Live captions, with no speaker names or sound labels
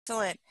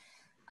Excellent.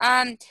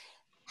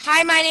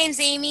 Hi, my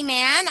name's Amy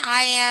Mann.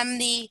 I am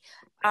the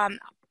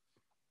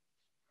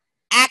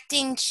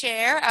acting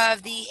chair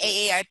of the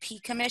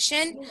AIPP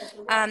Commission.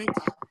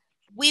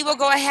 We will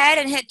go ahead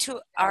and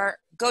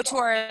go to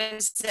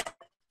our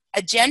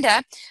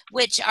agenda,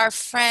 which our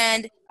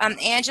friend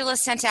Angela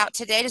sent out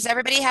today. Does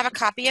everybody have a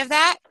copy of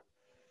that?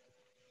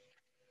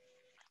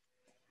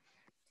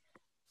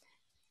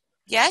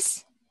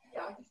 Yes?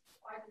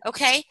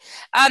 Okay.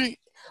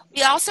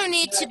 We also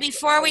need to,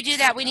 before we do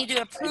that, we need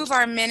to approve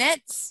our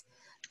minutes.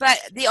 But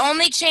the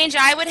only change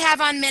I would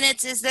have on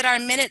minutes is that our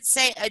minutes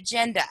say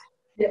agenda.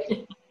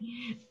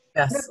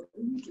 Yes,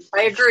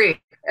 I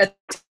agree.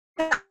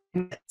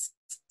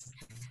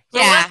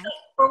 Yeah.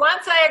 For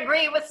once, I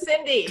agree with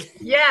Cindy.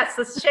 Yes,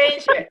 let's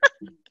change it.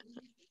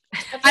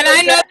 And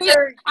I know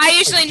I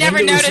usually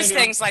never notice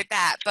things like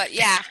that, but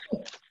yeah.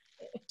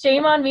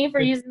 Shame on me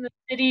for using the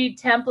city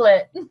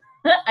template.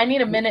 I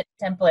need a minute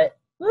template.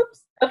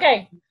 Oops.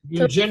 Okay.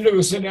 The agenda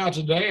was sent out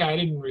today. I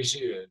didn't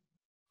receive it.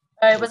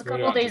 It was a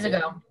couple of days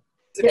ago.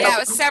 Yeah, it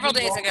was several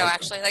days ago,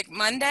 actually, like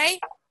Monday.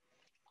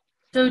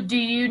 So do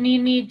you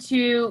need me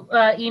to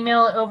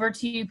email it over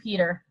to you,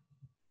 Peter?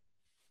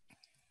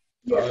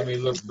 Let me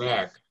look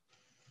back.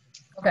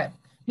 Okay.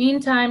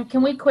 Meantime,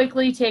 can we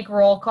quickly take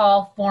roll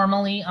call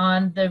formally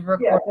on the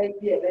recording?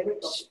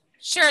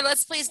 Sure,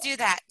 let's please do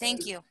that.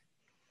 Thank you.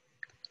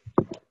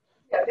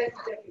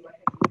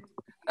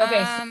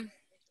 Okay.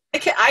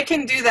 I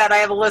can do that. I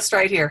have a list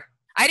right here.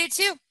 I do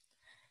too.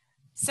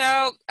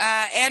 So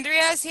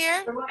Andrea's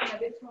here.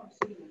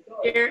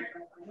 Here.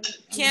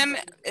 Kim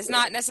is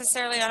not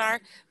necessarily on our.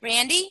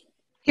 Randy?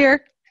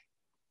 Here.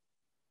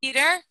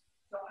 Peter?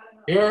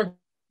 Here.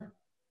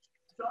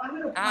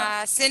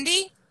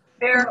 Cindy?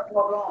 Here.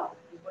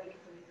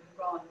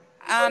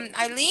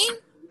 Eileen?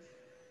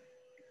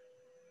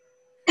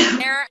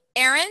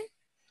 Aaron?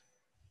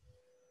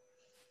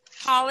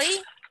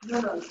 Holly?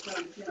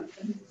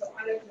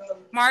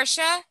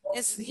 Marcia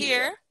is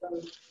here.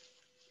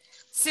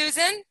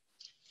 Susan?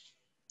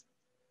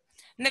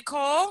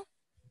 Nicole?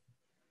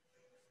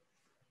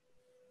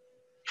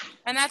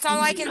 And that's all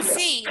I can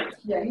see.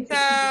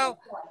 So,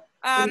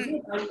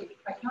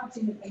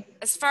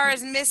 as far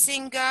as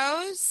missing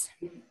goes,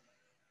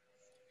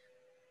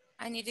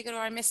 I need to go to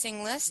our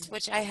missing list,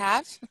 which I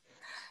have.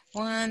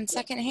 1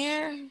 second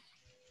here.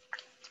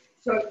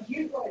 So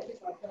you guys,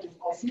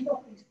 I'll send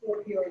off these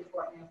 4 hearings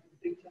right now for the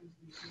big terms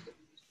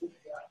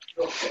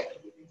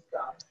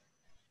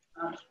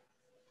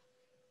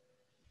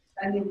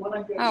and then when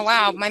I go oh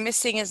wow, my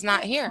missing is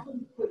not here.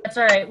 That's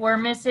all right. We're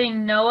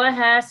missing Noah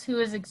Hess, who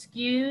is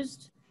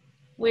excused.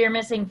 We are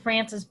missing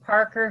Francis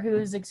Parker, who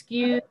is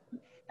excused,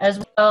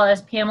 as well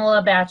as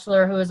Pamela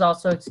Batchelor, who is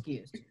also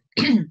excused.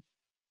 Okay,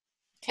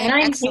 and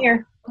I'm excellent.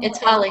 here. It's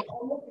Holly.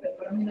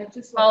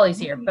 Holly's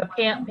here, but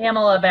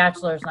Pamela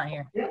Batchelor's not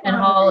here, and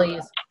Holly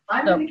is.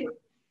 So,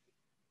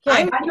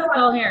 okay, I'm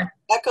all here.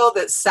 Echo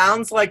that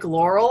sounds like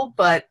Laurel,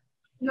 but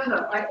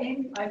No, I've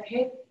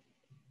had.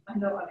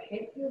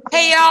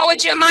 Hey y'all,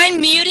 would you mind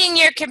muting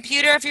your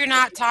computer if you're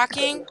not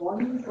talking?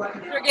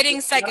 We're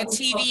getting like a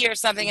TV or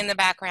something in the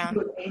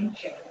background.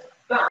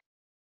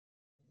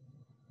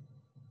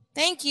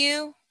 Thank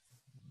you.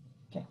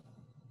 Okay.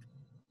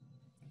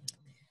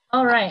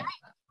 All right.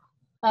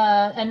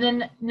 And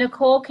then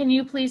Nicole, can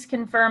you please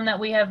confirm that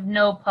we have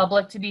no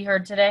public to be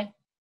heard today?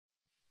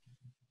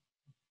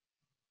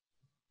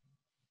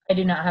 I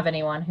do not have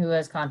anyone who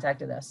has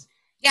contacted us.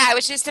 Yeah, I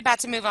was just about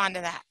to move on to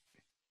that.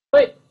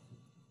 Wait.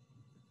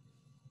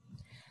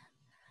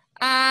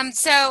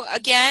 So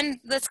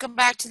again, let's go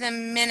back to the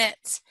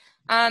minutes.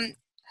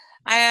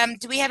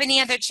 Do we have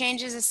any other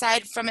changes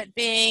aside from it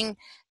being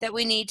that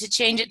we need to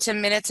change it to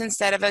minutes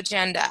instead of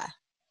agenda?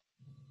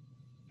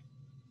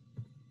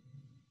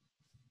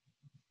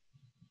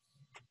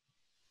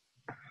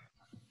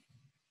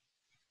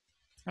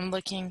 I'm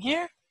looking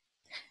here.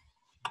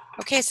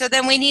 Okay, so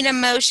then we need a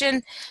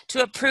motion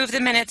to approve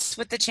the minutes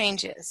with the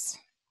changes.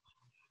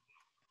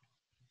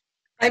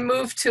 I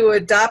move to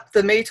adopt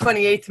the May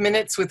 28th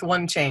minutes with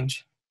one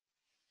change.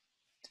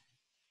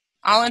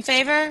 All in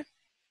favor?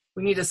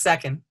 We need a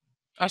second.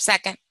 Or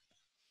second?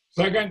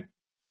 Second.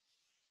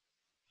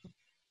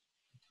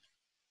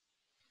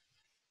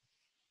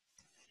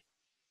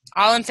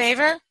 All in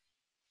favor?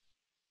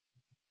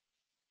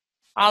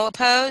 All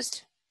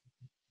opposed?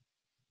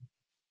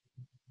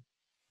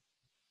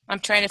 I'm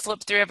trying to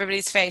flip through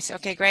everybody's face.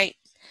 Okay, great.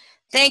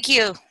 Thank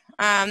you.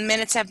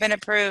 Minutes have been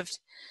approved.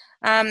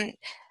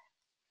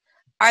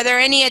 Are there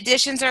any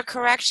additions or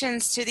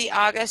corrections to the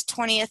August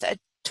 20th,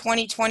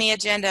 2020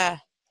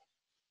 agenda?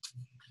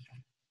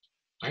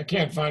 I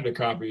can't find a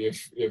copy.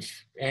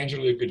 If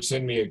Angela could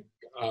send me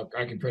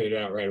I can print it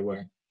out right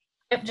away.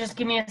 Yep, just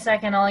give me a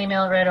second. I'll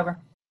email it right over.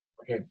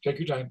 Okay, take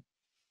your time.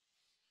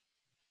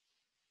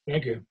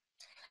 Thank you.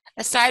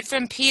 Aside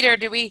from Peter,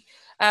 do we,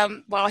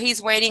 while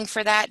he's waiting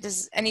for that,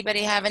 does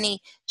anybody have any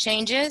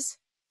changes?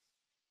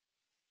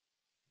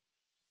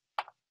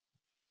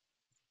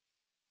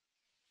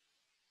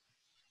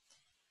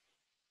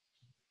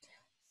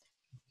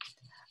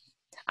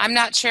 I'm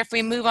not sure if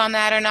we move on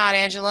that or not,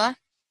 Angela.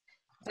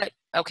 But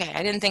okay,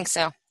 I didn't think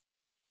so.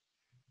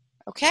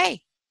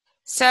 Okay,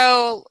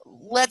 so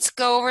let's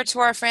go over to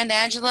our friend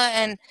Angela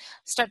and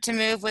start to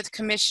move with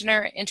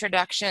commissioner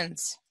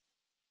introductions.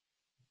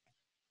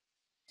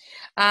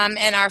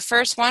 And our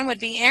first one would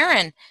be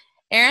Aaron.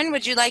 Aaron,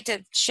 would you like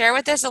to share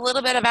with us a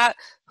little bit about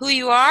who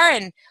you are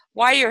and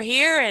why you're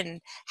here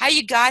and how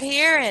you got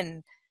here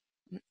and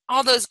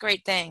all those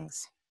great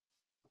things?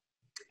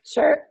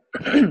 Sure.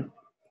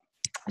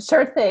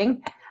 Sure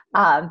thing.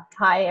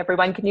 Hi,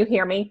 everyone. Can you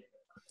hear me?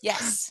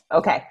 Yes.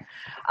 Okay.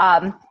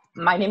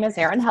 My name is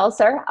Erin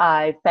Helser.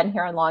 I've been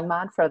here in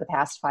Longmont for the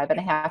past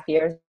 5.5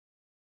 years.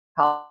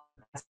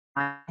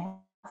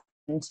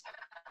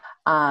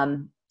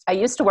 And, I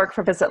used to work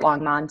for Visit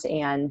Longmont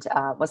and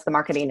was the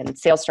marketing and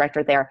sales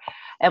director there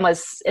and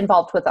was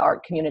involved with the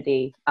art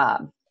community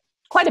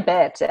quite a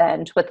bit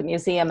and with the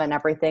museum and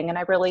everything. And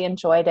I really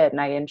enjoyed it.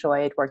 And I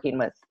enjoyed working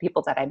with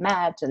people that I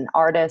met and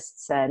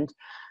artists and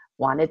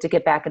wanted to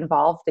get back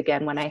involved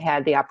again when I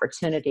had the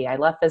opportunity. I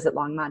left Visit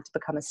Longmont to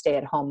become a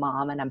stay-at-home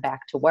mom, and I'm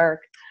back to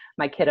work.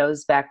 My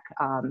kiddo's back,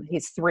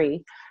 he's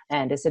 3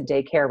 and is in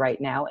daycare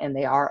right now, and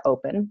they are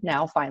open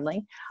now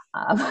finally,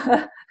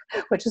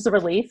 which is a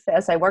relief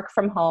as I work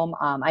from home.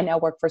 I now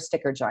work for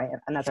Sticker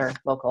Giant, another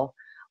local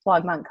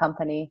Longmont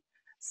company.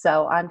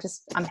 So I'm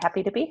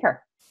happy to be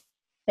here.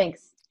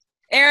 Thanks.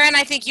 Aaron,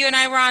 I think you and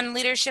I were on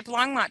Leadership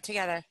Longmont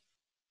together.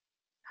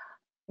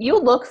 You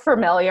look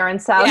familiar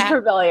and sound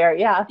familiar.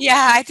 Yeah.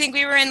 Yeah, I think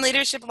we were in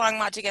Leadership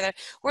Longmont together.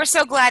 We're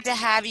so glad to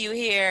have you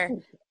here.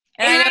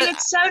 And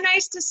it's so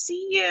nice to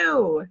see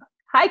you.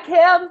 Hi,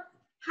 Kim.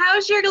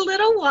 How's your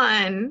little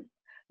one?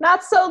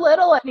 Not so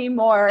little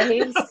anymore.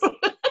 He's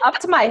up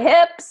to my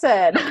hips,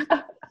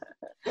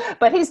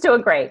 but he's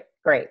doing great.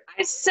 Great.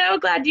 I'm so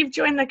glad you've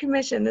joined the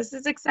commission. This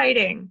is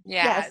exciting.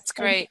 Yeah, Yes, it's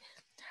great.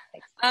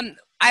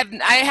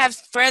 I have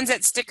friends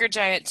at Sticker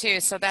Giant too,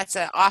 so that's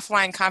an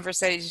offline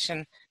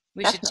conversation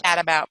we should chat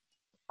about.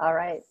 All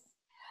right.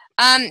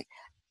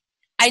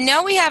 I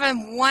know we have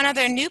one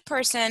other new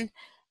person,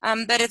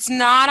 but it's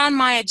not on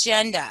my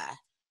agenda.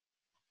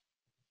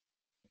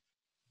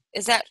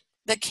 Is that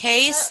the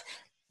case?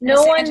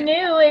 No one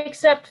knew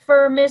except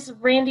for Miss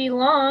Randy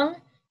Long.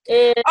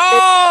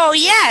 Oh,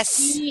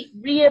 yes. She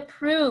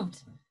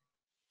reapproved.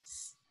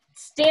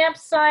 Stamped,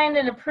 signed,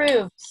 and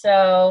approved.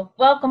 So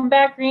welcome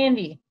back,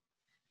 Randy.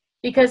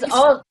 Because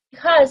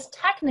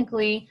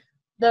technically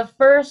the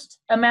first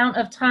amount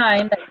of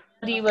time that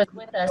Randy was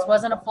with us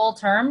wasn't a full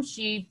term.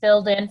 She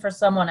filled in for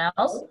someone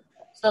else.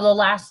 So the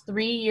last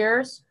 3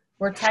 years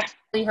were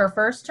technically her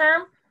first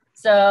term.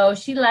 So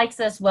she likes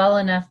us well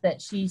enough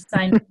that she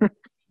signed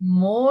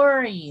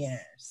more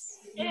years.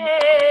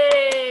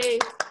 Yay!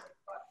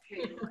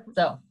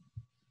 So,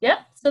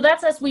 yep. So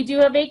that's us. We do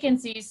have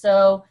vacancies.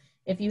 So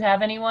if you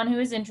have anyone who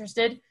is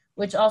interested,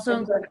 which also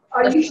includes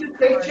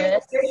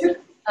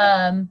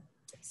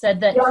said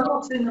that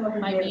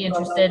might be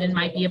interested and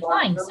might be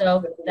applying.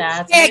 So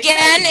that's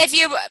again.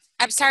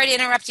 I'm sorry to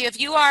interrupt you. If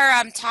you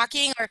are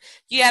talking or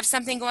you have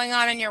something going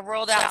on in your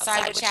world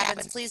outside which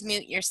happens, please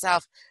mute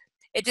yourself.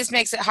 It just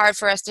makes it hard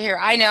for us to hear.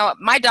 I know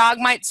my dog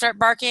might start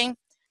barking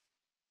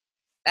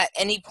at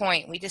any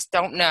point. We just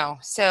don't know.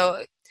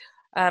 So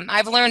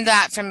I've learned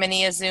that from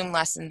many Zoom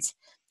lessons.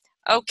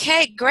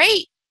 Okay,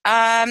 great.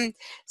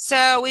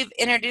 So we've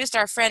introduced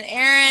our friend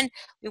Aaron.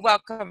 We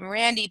welcome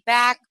Randy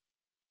back.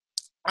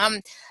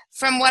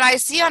 From what I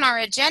see on our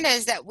agenda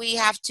is that we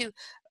have to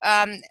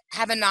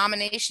have a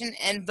nomination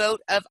and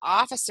vote of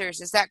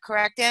officers. Is that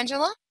correct,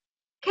 Angela?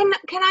 Can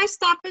I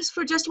stop this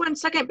for just 1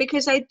 second?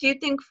 Because I do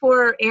think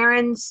for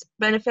Aaron's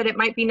benefit, it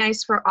might be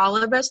nice for all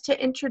of us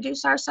to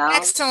introduce ourselves.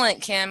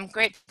 Excellent, Kim.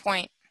 Great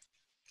point.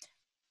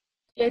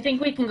 I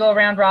think we can go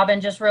around Robin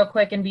just real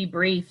quick and be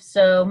brief.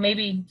 So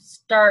maybe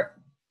start,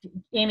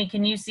 Amy,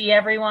 can you see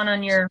everyone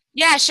on your?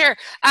 Yeah, sure.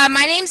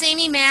 My name's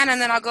Amy Mann, and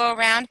then I'll go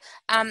around.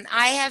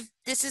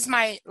 This is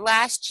my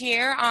last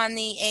year on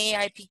the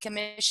AIPP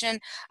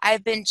Commission.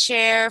 I've been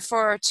chair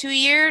for 2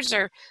 years,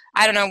 or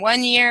I don't know,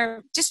 1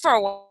 year, just for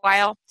a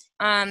while.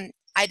 I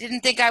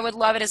didn't think I would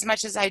love it as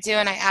much as I do,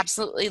 and I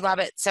absolutely love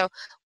it. So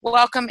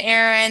welcome,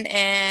 Aaron,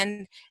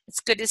 and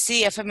it's good to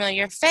see a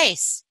familiar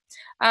face.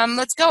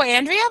 Let's go,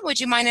 Andrea. Would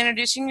you mind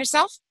introducing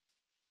yourself?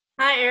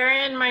 Hi,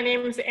 Erin. My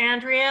name is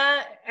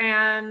Andrea,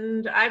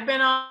 and I've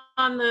been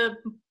on the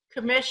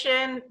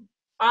commission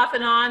off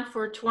and on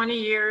for 20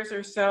 years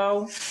or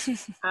so.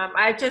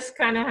 I just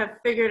kind of have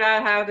figured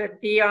out how to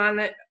be on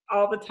it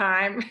all the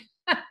time.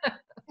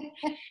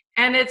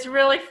 And it's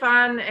really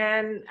fun,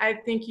 and I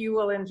think you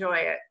will enjoy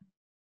it.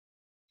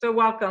 So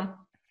welcome.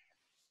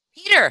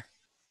 Peter.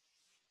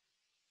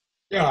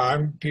 Yeah,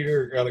 I'm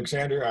Peter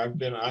Alexander. I've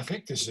been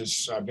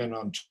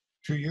on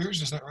 2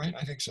 years. Is that right?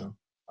 I think so.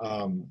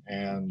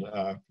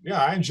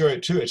 Yeah, I enjoy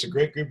it too. It's a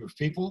great group of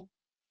people.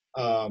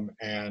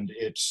 And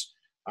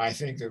I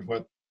think that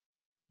what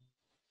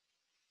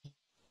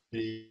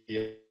the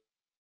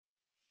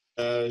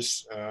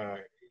does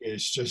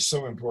is just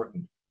so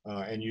important.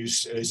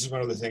 This is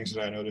one of the things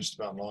that I noticed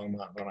about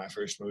Longmont when I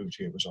first moved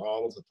here, was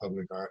all of the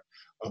public art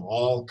of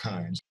all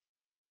kinds.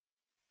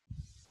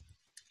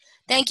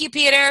 Thank you,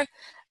 Peter.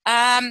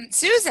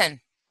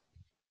 Susan.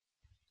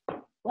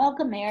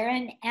 Welcome,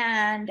 Erin,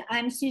 and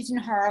I'm Susan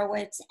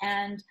Horowitz,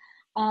 and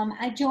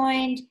I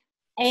joined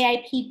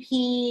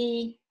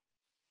AIPP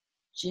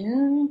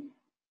June-ish,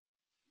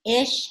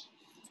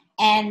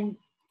 and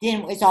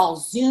then it was all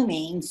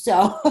Zooming,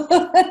 so,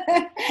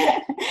 but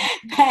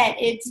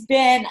it's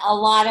been a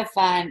lot of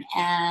fun,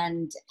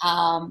 and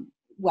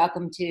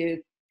welcome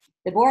to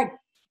the board.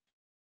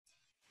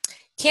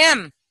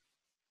 Kim.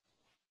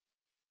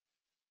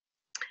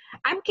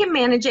 I'm Kim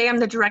Manajay. I'm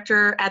the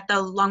director at the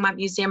Longmont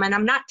Museum, and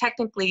I'm not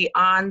technically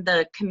on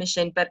the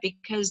commission, but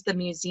because the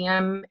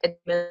museum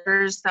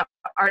administers the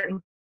art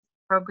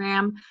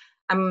program,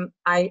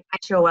 I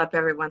show up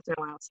every once in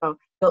a while, so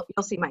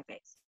you'll see my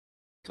face.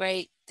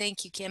 Great.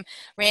 Thank you, Kim.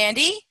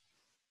 Randy?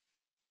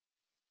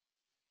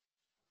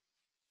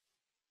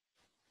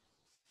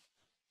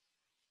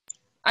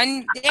 There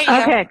you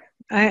okay.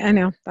 I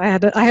know. I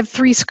have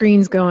 3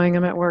 screens going.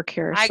 I'm at work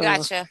here. I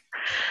gotcha.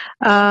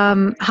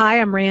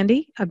 Hi, I'm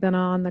Randy. I've been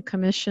on the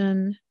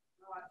commission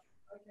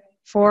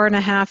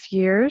 4.5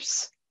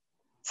 years.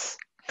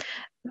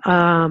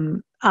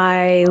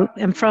 I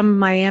am from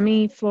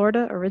Miami,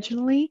 Florida,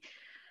 originally.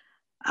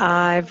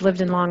 I've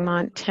lived in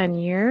Longmont 10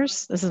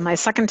 years. This is my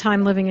 2nd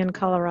time living in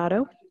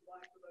Colorado.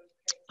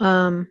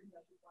 I'm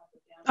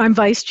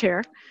vice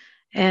chair,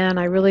 and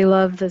I really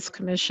love this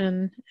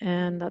commission,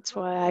 and that's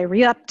why I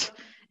re-upped.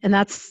 And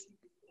that's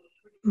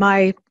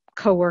my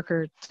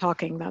coworker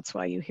talking. That's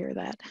why you hear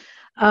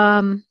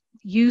that.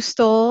 You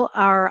stole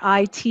our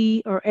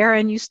IT, or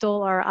Erin, you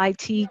stole our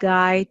IT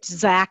guy,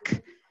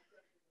 Zach,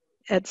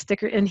 at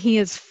Sticker, and he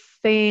is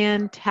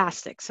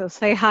fantastic. So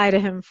say hi to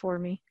him for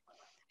me.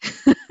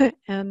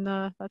 And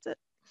that's it.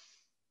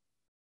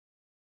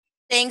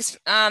 Thanks,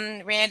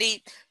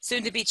 Randy,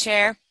 soon to be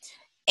chair.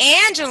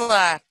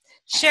 Angela,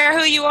 share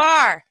who you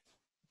are.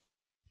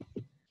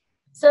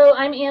 So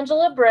I'm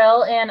Angela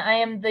Brill, and I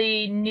am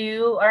the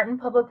new Art and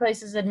Public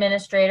Places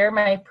Administrator.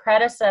 My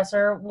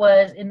predecessor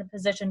was in the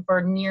position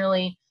for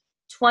nearly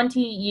 20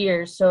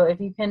 years. So if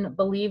you can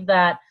believe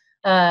that,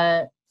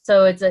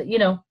 so it's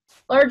a,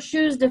 large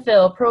shoes to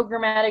fill,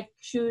 programmatic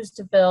shoes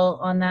to fill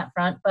on that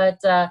front.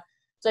 But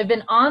so I've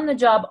been on the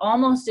job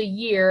almost a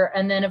year,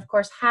 and then of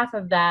course half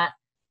of that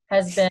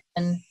has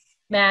been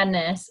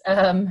madness.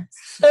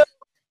 So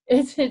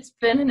it's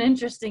been an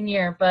interesting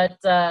year, but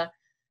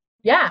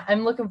yeah,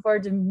 I'm looking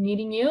forward to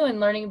meeting you and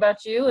learning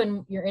about you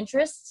and your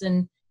interests,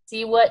 and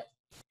see what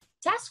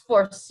task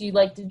force you'd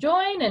like to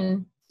join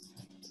and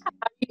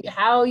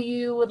how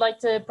you would like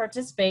to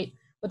participate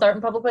with Art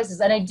in Public Places.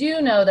 And I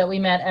do know that we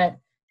met at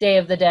Day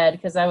of the Dead,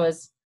 because I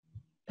was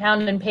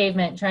pounding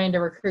pavement trying to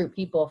recruit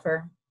people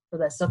for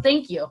this. So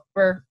thank you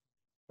for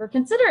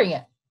considering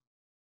it.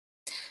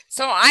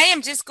 So I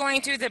am just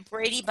going through the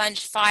Brady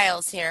Bunch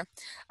files here.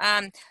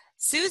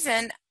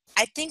 Susan,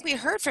 I think we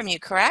heard from you,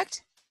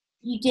 correct?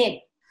 You did.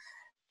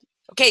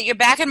 Okay, you're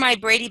back in my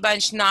Brady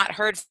Bunch not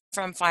heard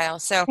from file.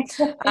 So,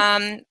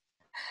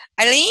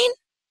 Eileen?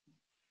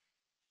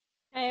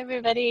 Hi,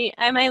 everybody.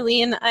 I'm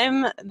Eileen.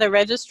 I'm the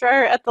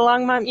registrar at the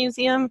Longmont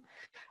Museum,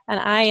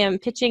 and I am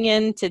pitching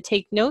in to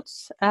take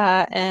notes,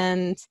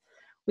 and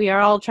we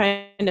are all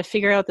trying to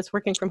figure out this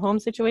working from home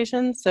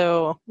situation,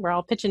 so we're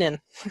all pitching in.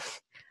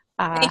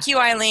 Thank you,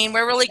 Eileen.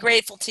 We're really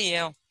grateful to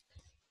you.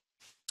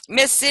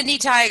 Miss Cindy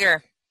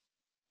Tiger.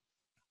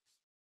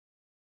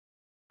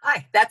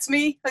 Hi, that's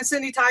me. I'm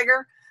Cindy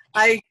Tiger.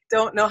 I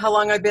don't know how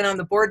long I've been on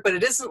the board, but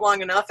it isn't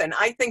long enough, and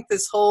I think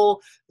this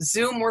whole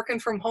Zoom working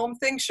from home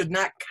thing should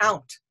not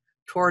count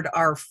toward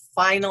our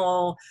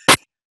final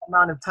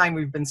amount of time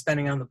we've been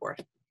spending on the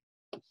board.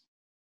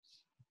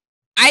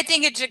 I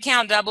think it should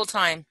count double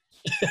time.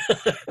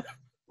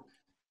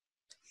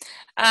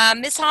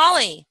 Miss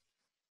Holly.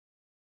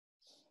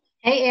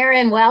 Hey,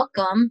 Erin,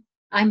 welcome.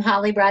 I'm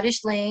Holly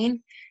Bradish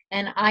Lane,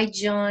 and I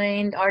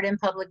joined Art in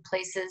Public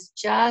Places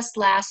just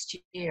last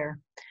year.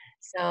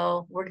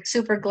 So we're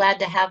super glad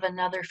to have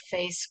another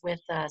face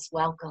with us.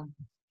 Welcome.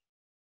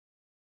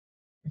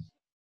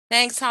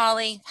 Thanks,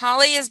 Holly.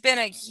 Holly has been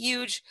a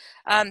huge,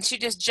 she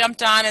just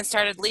jumped on and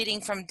started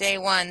leading from day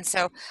one.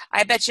 So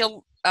I bet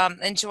you'll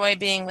enjoy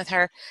being with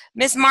her.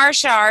 Miss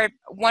Marcia, our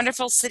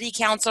wonderful city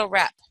council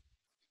rep.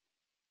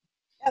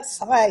 Yes,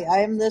 hi,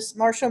 I'm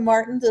Marcia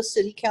Martin, the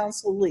City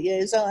Council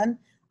Liaison.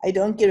 I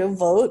don't get a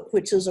vote,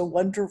 which is a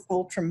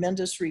wonderful,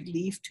 tremendous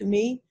relief to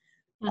me,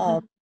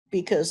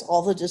 because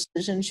all the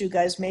decisions you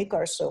guys make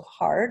are so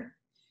hard.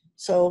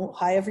 So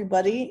hi,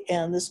 everybody,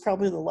 and this is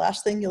probably the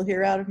last thing you'll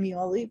hear out of me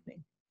all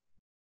evening.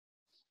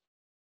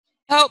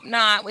 Hope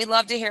not. We'd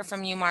love to hear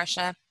from you,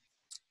 Marcia.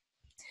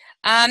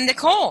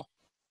 Nicole.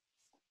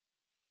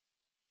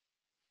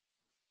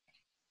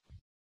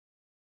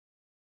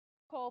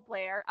 Nicole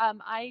Blair.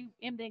 I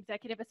am the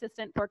executive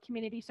assistant for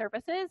community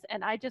services,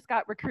 and I just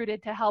got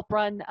recruited to help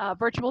run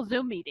virtual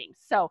Zoom meetings.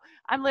 So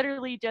I'm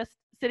literally just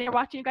sitting here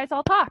watching you guys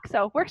all talk.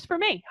 So works for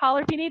me.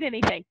 Holler if you need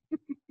anything.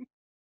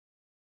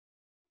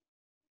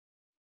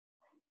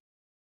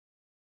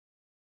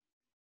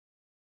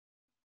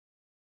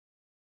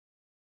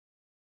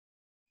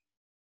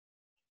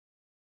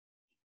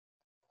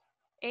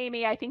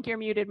 Amy, I think you're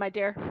muted, my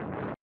dear.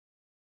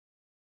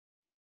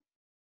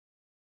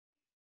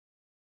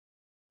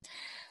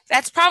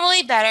 That's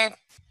probably better.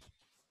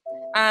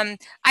 I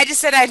just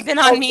said I've been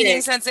on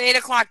meetings since 8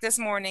 o'clock this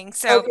morning.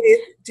 So okay,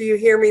 do you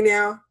hear me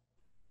now?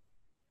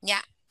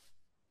 Yeah.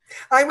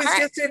 I was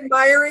just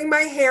admiring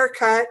my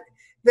haircut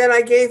that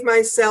I gave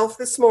myself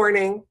this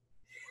morning.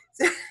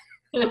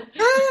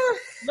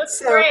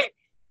 Looks great.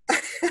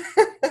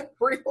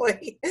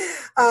 Really.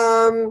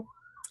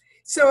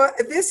 So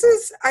this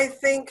is, I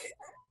think,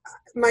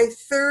 my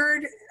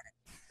third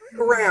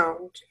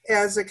round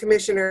as a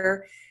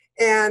commissioner.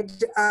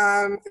 And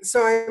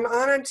so I'm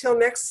on until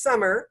next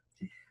summer.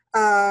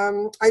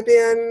 I'm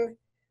an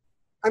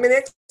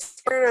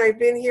expert, and I've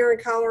been here in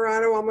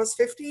Colorado almost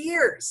 50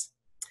 years.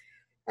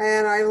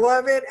 And I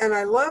love it, and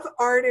I love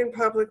art in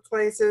public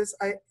places.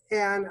 I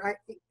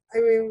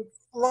mean,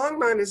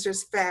 Longmont is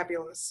just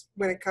fabulous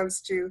when it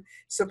comes to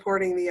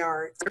supporting the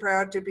arts. I'm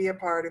proud to be a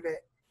part of it.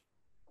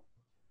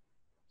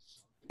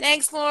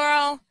 Thanks,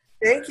 Laurel.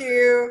 Thank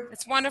you.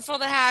 It's wonderful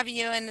to have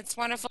you, and it's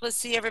wonderful to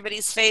see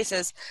everybody's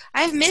faces.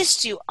 I've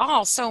missed you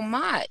all so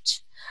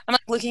much. I'm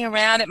like looking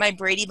around at my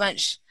Brady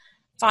Bunch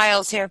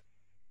files here.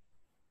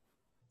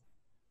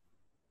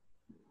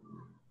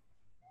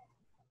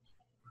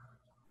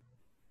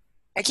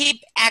 I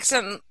keep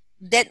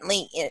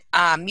accidentally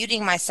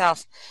muting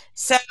myself.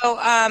 So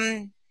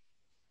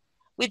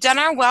we've done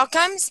our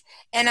welcomes,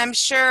 and I'm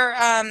sure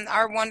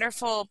our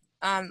wonderful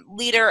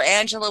leader,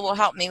 Angela, will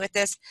help me with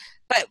this.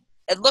 But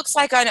it looks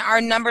like on our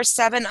number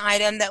 7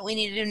 item that we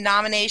need to do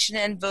nomination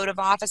and vote of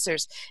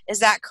officers. Is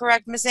that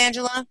correct, Miss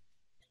Angela?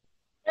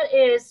 It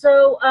is.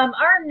 So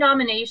our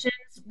nominations,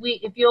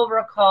 if you'll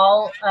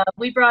recall,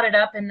 we brought it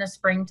up in the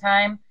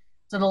springtime.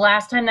 So the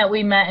last time that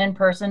we met in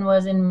person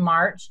was in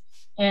March.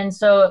 And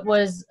so it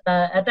was,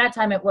 at that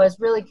time, it was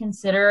really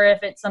consider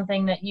if it's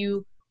something that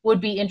you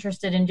would be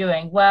interested in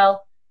doing.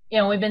 Well, you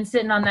know, we've been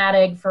sitting on that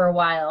egg for a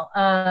while.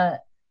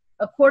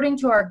 According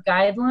to our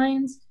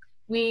guidelines,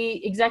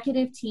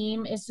 executive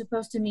team is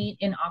supposed to meet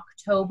in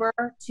October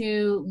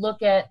to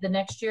look at the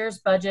next year's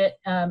budget.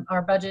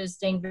 Our budget is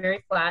staying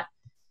very flat,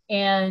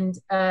 and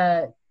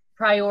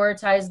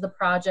prioritize the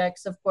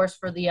projects, of course,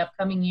 for the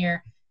upcoming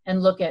year,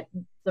 and look at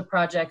the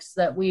projects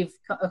that we've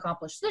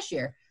accomplished this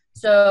year.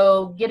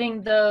 So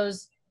getting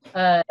those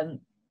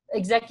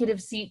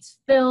executive seats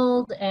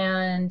filled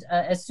and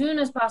as soon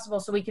as possible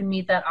so we can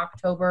meet that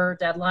October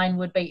deadline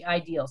would be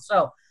ideal.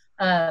 So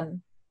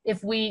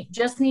if we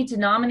just need to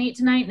nominate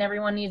tonight and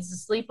everyone needs to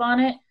sleep on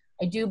it,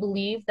 I do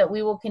believe that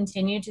we will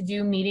continue to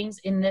do meetings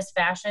in this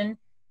fashion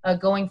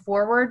going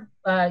forward.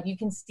 You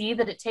can see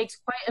that it takes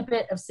quite a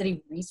bit of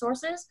city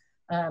resources.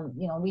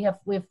 You know, we have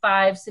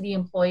 5 city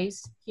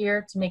employees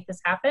here to make this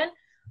happen.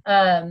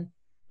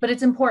 But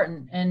it's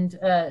important. And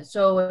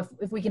so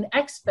if we can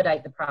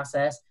expedite the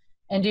process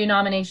and do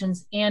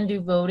nominations and do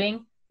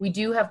voting, we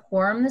do have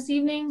quorum this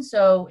evening,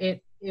 so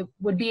it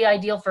would be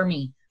ideal for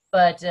me.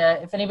 But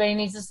if anybody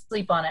needs to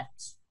sleep on it,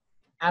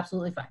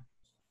 absolutely fine.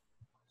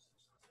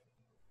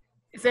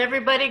 Is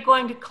everybody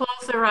going to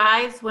close their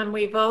eyes when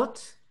we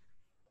vote?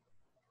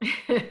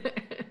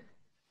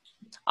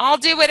 I'll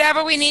do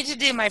whatever we need to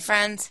do, my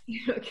friends.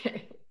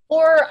 Okay.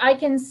 Or I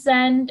can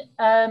send,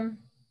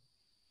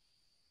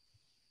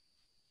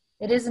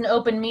 it is an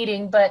open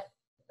meeting, but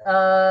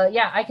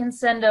yeah, I can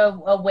send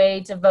a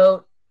way to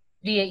vote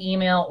via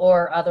email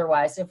or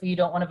otherwise if you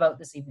don't want to vote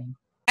this evening.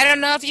 I don't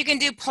know if you can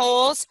do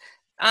polls.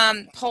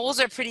 Polls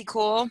are pretty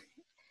cool.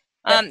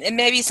 It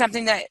may be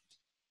something that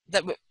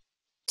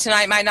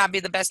tonight might not be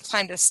the best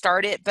time to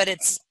start it, but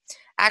it's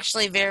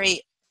actually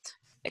very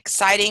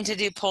exciting to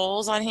do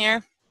polls on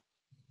here.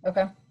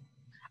 Okay.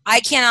 I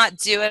cannot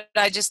do it.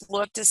 I just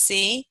look to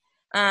see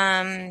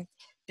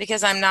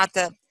because I'm not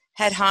the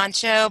head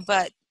honcho,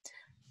 but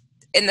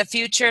in the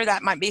future,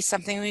 that might be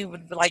something we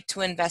would like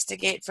to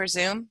investigate for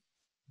Zoom.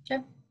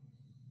 Sure.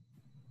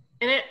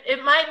 And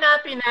it might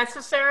not be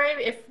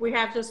necessary if we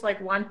have just like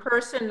one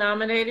person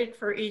nominated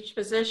for each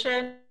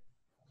position.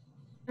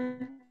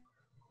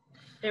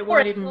 It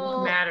won't even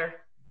matter.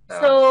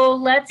 So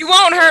let's... You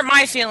won't hurt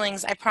my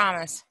feelings, I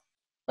promise.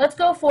 Let's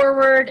go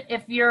forward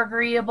if you're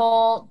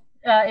agreeable.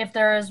 If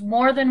there is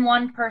more than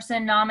one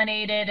person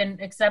nominated and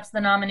accepts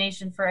the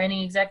nomination for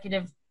any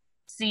executive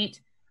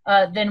seat,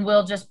 then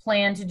we'll just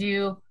plan to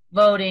do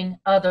voting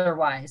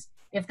otherwise.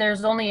 If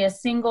there's only a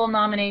single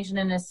nomination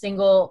and a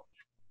single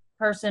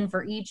person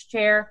for each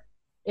chair,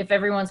 if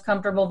everyone's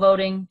comfortable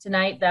voting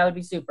tonight, that would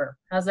be super.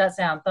 How's that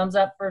sound? Thumbs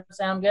up for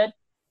sound good?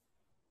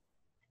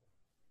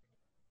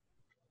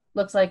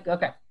 Looks like,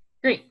 okay,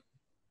 great.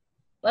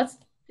 I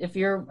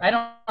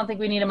don't think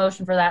we need a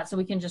motion for that, so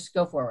we can just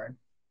go forward.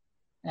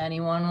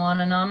 Anyone want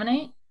to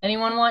nominate?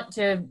 Anyone want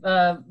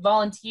to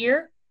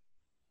volunteer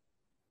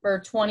for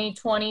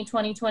 2020,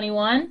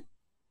 2021?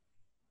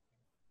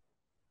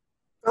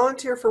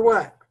 Volunteer for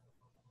what?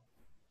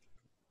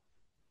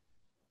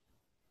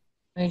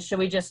 Should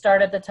we just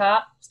start at the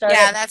top?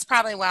 That's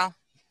probably well.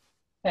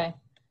 Okay.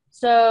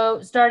 So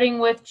starting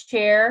with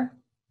chair.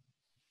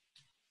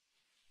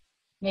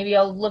 Maybe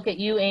I'll look at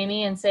you,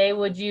 Amy, and say,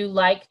 would you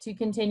like to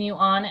continue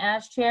on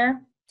as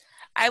chair?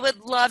 I would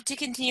love to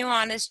continue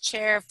on as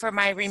chair for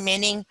my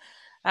remaining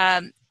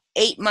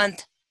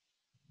 8-month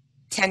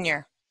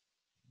tenure.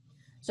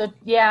 So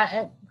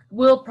yeah,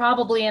 we'll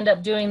probably end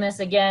up doing this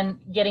again,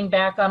 getting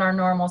back on our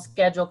normal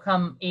schedule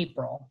come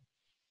April,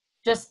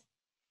 just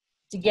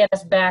to get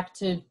us back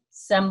to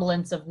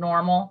semblance of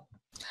normal.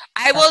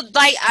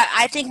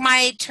 I think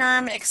my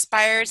term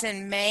expires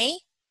in May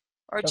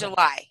or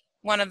July,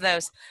 one of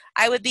those.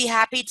 I would be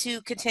happy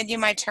to continue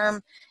my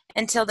term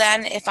until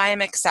then if I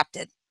am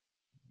accepted.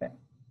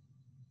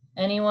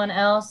 Anyone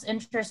else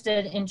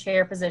interested in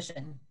chair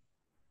position?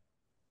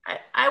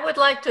 I would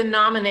like to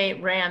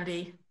nominate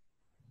Randy.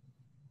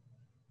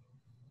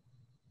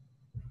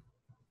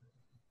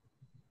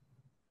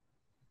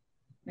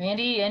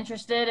 Randy,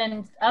 interested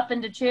in up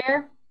into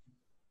chair?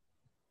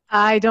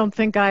 I don't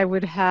think I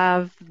would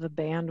have the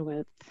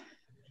bandwidth,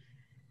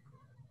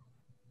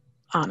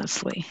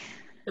 honestly.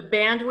 The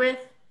bandwidth?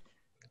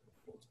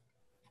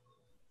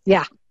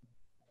 Yeah.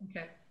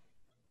 Okay.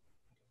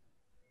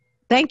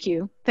 Thank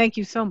you. Thank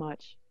you so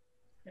much.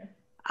 Okay.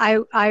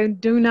 I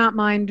do not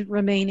mind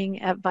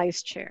remaining at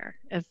vice chair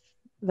if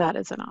that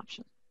is an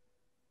option.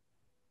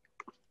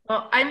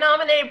 Well, I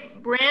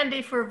nominate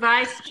Randy for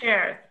vice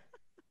chair.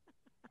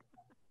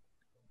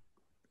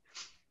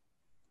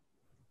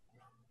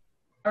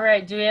 All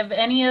right, do we have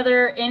any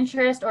other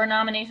interest or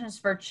nominations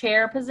for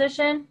chair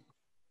position?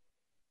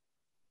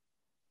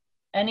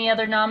 Any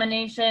other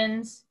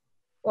nominations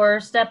or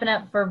stepping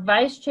up for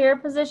vice chair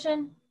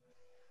position?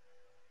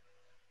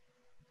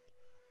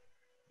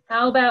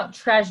 How about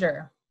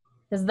treasurer?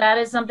 Because that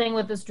is something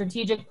with the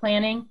strategic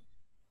planning.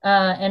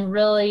 And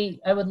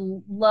really, I would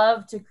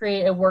love to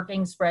create a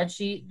working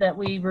spreadsheet that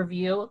we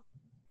review.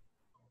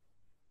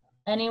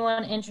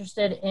 Anyone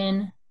interested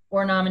in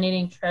or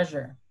nominating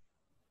treasurer?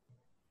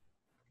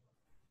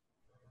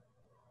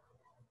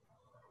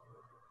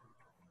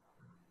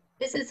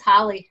 This is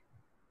Holly.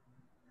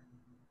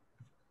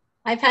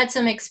 I've had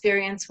some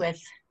experience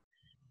with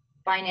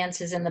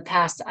finances in the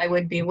past. I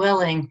would be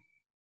willing.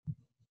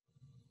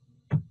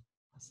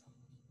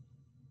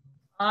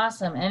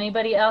 Awesome.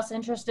 Anybody else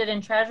interested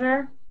in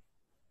treasurer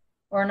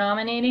or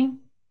nominating?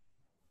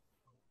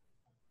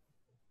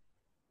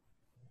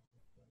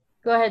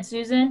 Go ahead,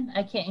 Susan.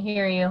 I can't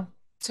hear you.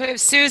 So we have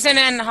Susan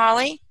and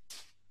Holly.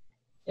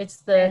 It's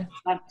the...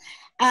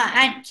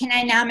 Can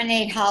I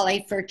nominate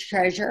Holly for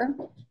treasurer?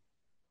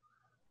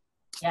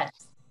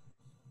 Yes.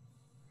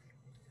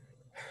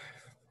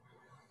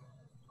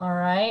 All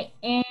right.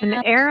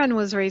 And Erin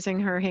was raising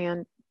her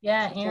hand.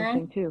 Yeah,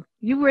 Erin. Too.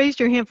 You raised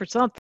your hand for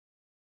something.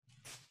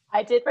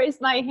 I did raise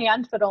my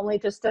hand, but only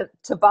just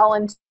to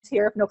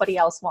volunteer if nobody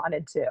else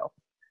wanted to.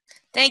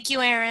 Thank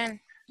you, Erin.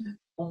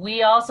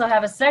 We also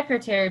have a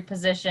secretary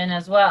position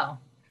as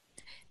well.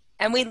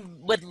 And we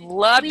would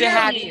love to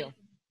have you.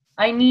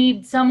 I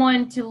need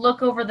someone to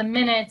look over the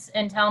minutes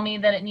and tell me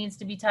that it needs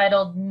to be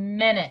titled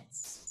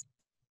minutes.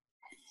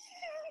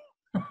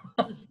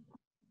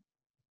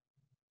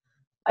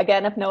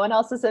 Again, if no one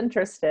else is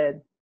interested.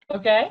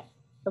 Okay.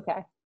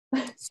 Okay.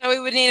 So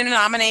we would need a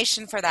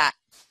nomination for that.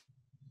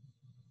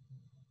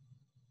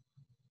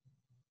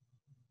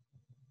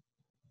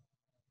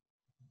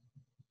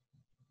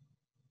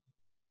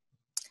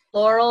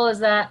 Laurel, is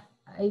that?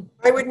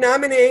 I would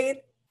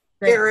nominate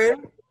Great.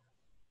 Erin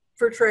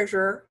for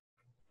treasurer.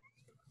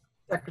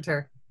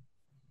 Secretary.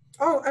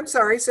 Oh, I'm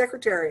sorry,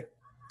 secretary.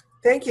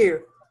 Thank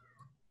you.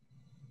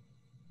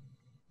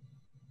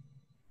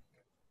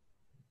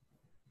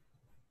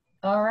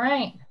 All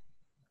right.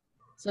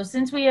 So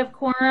since we have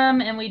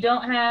quorum and we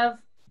don't have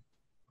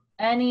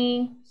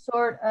any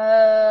sort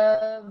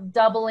of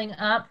doubling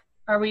up,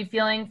 are we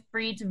feeling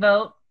free to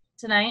vote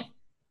tonight?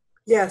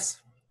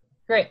 Yes.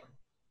 Great.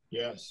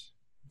 Yes.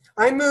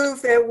 I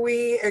move that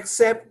we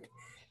accept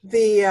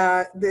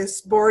the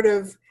this board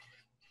of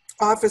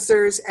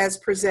officers as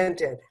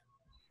presented.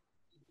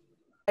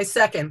 I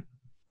second.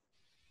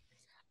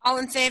 All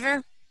in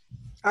favor?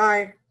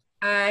 Aye.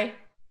 Aye.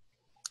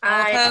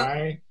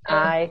 Aye.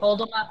 Aye. Hold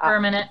them up for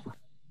a minute.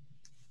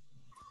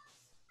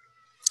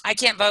 I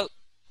can't vote.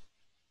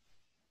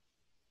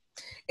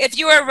 If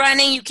you are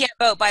running, you can't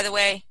vote, by the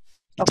way.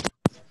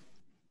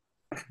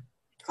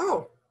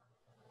 Oh.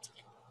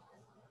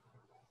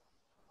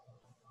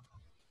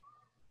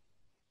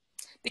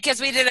 Because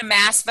we did a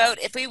mass vote.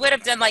 If we would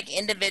have done like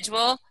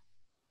individual,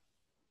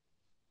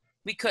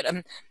 we could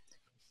have.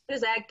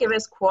 Does that give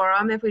us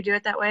quorum if we do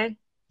it that way?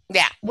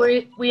 Yeah.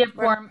 We have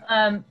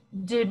quorum.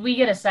 Did we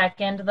get a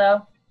second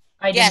though?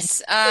 I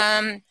didn't.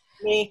 Yes.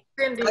 Me.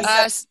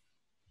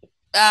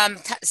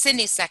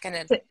 Cindy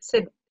seconded.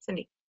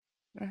 Cindy.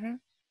 Mm-hmm.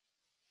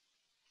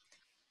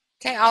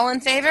 Okay, all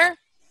in favor?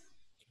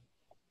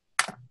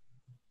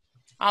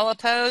 All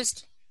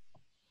opposed?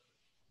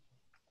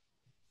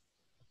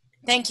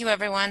 Thank you,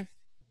 everyone.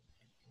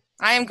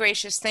 I am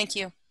gracious. Thank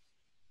you.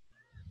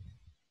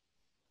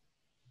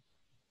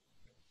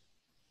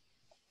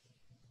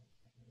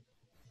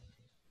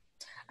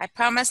 I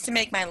promise to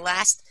make my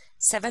last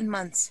 7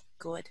 months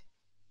good.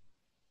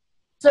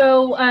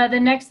 So the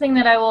next thing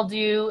that I will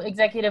do,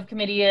 executive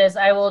committee, is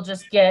I will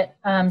just get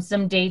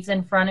some dates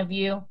in front of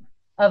you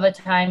of a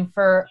time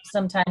for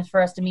sometimes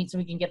for us to meet so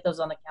we can get those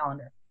on the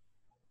calendar.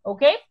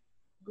 Okay?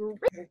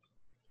 Great.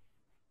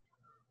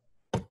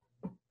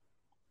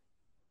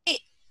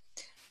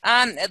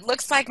 It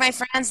looks like, my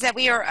friends, that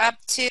we are up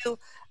to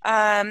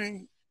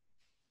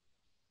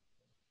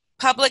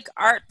public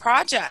art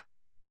project.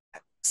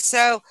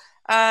 So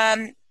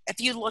if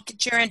you look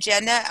at your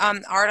agenda,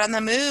 Art on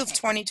the Move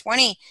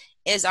 2020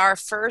 is our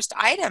first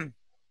item.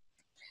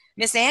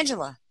 Miss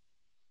Angela.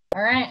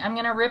 All right, I'm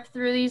going to rip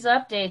through these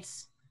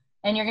updates,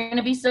 and you're going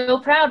to be so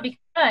proud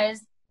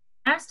because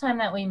last time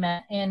that we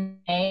met in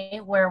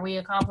May, where we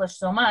accomplished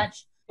so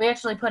much, we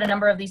actually put a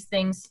number of these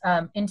things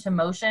into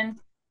motion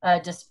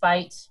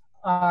despite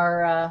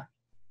our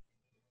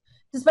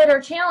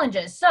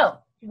challenges. So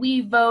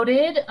we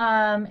voted,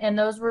 and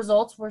those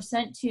results were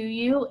sent to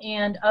you.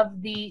 And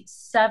of the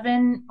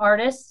 7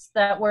 artists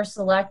that were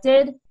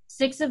selected,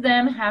 6 of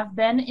them have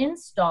been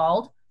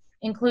installed,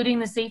 including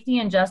the Safety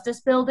and Justice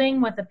Building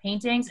with the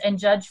paintings. And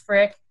Judge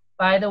Frick,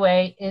 by the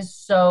way, is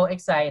so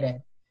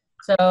excited.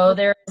 So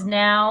there is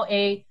now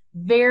a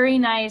very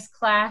nice,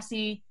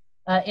 classy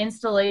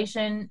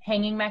installation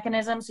hanging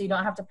mechanism, so you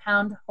don't have to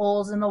pound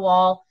holes in the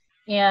wall.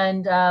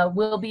 And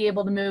we'll be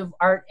able to move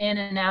art in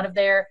and out of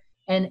there.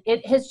 And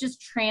it has just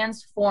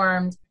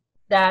transformed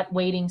that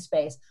waiting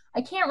space.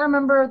 I can't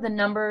remember the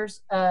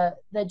numbers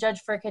that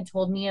Judge Frick had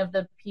told me of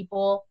the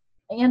people.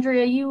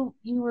 Andrea, you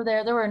were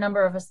there. There were a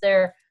number of us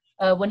there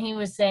when he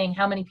was saying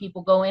how many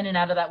people go in and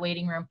out of that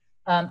waiting room.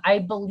 I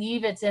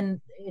believe it's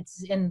in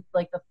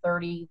like the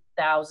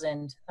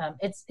 30,000.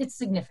 It's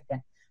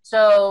significant.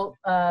 So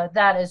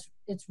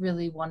it's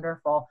really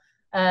wonderful.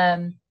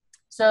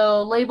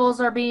 So labels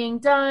are being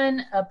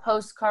done. A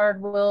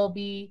postcard will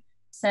be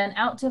sent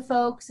out to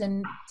folks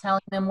and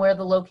telling them where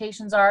the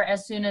locations are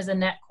as soon as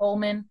Annette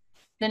Coleman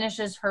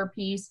finishes her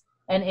piece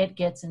and it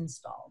gets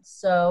installed.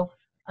 So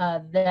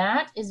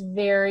that is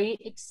very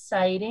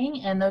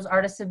exciting, and those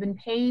artists have been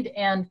paid.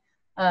 And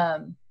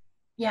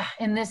yeah,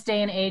 in this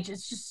day and age,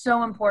 it's just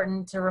so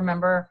important to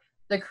remember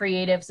the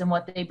creatives and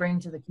what they bring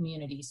to the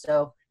community.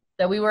 So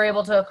that we were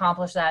able to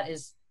accomplish that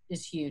is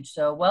huge.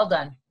 So well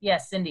done.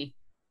 Yes, Cindy.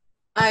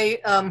 I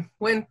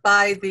went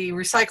by the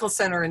recycle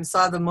center and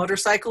saw the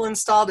motorcycle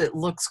installed. It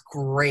looks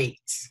great.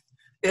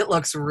 It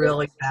looks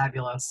really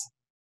fabulous.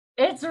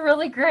 It's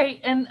really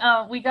great. And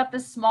we got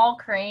this small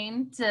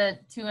crane to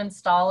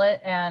install it,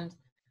 and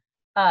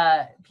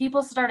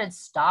people started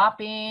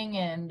stopping,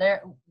 and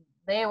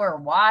they were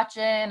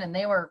watching, and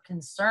they were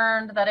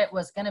concerned that it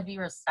was going to be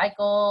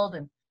recycled.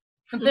 And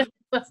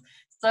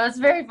so it's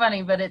very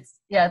funny, but it's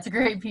a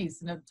great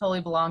piece, and it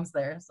totally belongs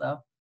there. So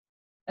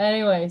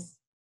anyways,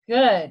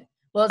 good.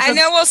 Well, I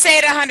know we'll say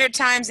it 100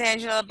 times,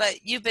 Angela, but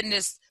you've been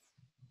just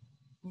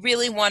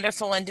really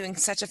wonderful and doing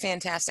such a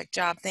fantastic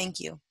job. Thank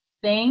you.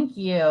 Thank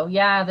you.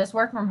 Yeah, this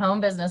work from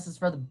home business is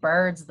for the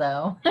birds,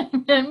 though. I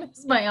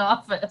miss my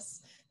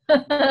office.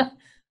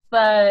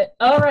 But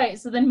all right,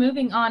 so then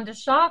moving on to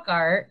shock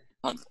art.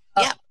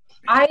 Yeah.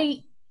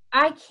 I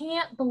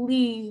can't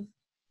believe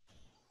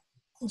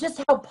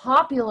just how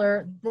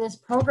popular this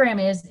program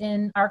is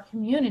in our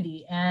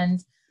community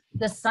and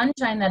the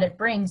sunshine that it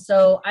brings.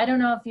 So I don't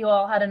know if you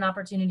all had an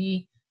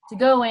opportunity to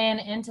go in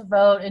and to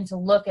vote and to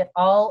look at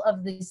all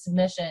of these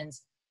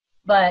submissions,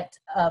 but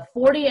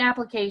 40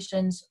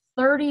 applications,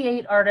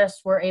 38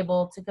 artists were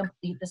able to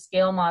complete the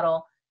scale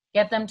model,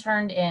 get them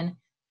turned in.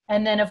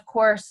 And then, of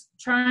course,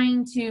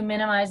 trying to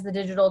minimize the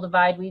digital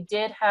divide, we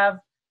did have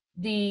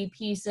the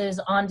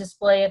pieces on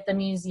display at the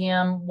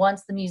museum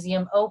once the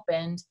museum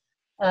opened.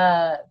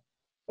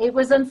 It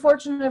was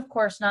unfortunate, of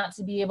course, not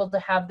to be able to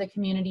have the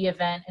community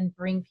event and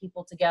bring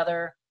people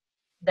together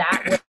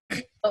that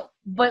way.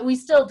 But we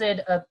still did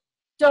a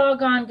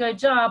doggone good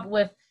job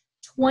with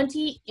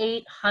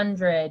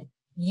 2,800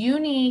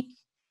 unique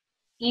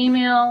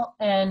email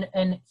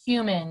and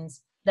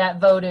humans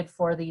that voted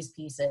for these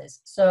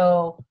pieces.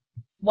 So,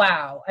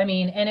 wow. I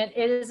mean, and it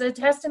is a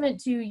testament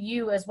to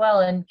you as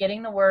well and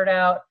getting the word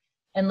out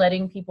and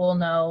letting people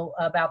know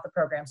about the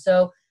program.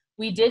 So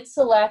we did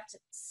select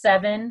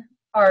 7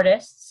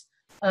 artists.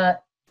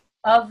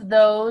 Of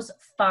those,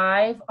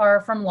 5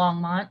 are from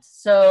Longmont.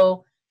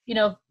 So, you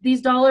know,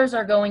 these dollars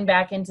are going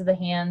back into the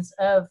hands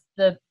of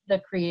the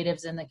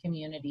creatives in the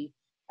community.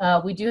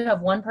 We do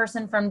have 1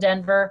 person from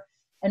Denver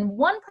and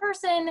 1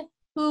 person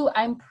who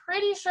I'm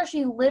pretty sure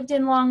she lived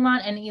in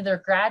Longmont and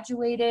either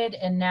graduated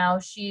and now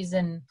she's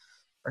in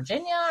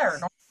Virginia or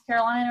North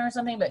Carolina or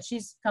something, but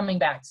she's coming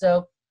back.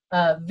 So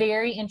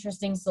very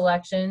interesting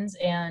selections.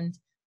 And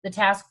the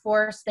task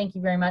force, thank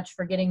you very much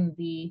for getting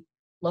the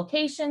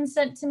location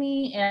sent to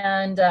me.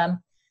 And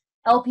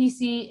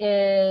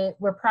LPC,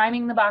 we're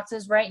priming the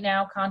boxes right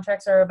now.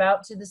 Contracts are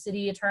about to the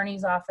city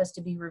attorney's office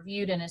to be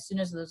reviewed. And as soon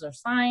as those are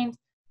signed,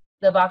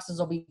 the boxes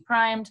will be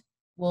primed.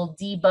 We'll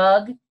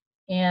debug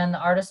and the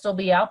artist will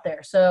be out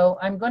there. So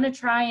I'm going to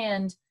try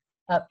and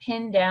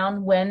pin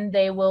down when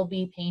they will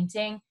be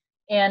painting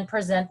and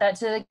present that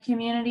to the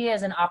community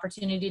as an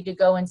opportunity to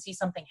go and see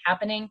something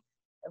happening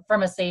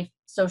from a safe,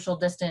 social,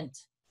 distant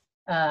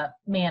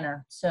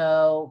manner.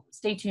 So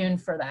stay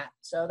tuned for that.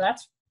 So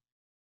that's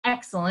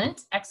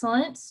excellent,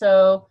 excellent.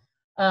 So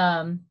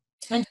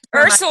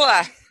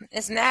Ursula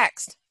is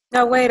next.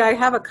 No, wait, I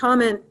have a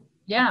comment.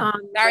 Yeah.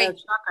 Sorry.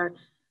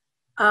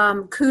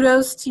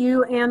 Kudos to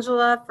you,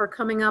 Angela, for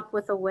coming up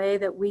with a way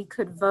that we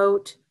could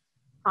vote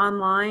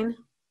online.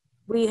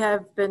 We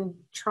have been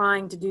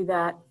trying to do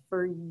that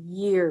for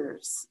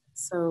years.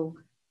 So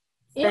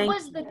thank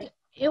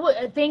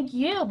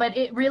you, but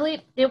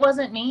it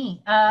wasn't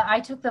me. I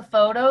took the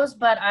photos,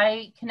 but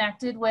I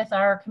connected with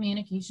our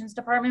communications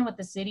department with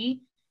the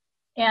city.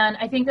 And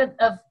I think that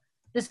of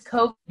this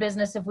COVID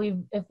business, if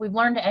we've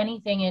learned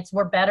anything, it's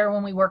we're better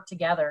when we work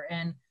together.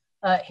 And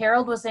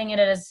Harold was saying it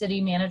at a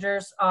city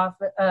manager's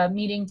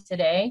meeting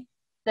today,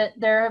 that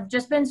there have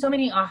just been so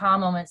many aha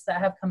moments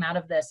that have come out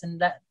of this,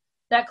 and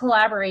that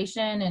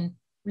collaboration and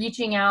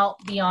reaching out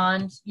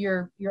beyond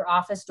your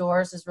office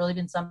doors has really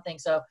been something.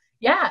 So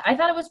yeah, I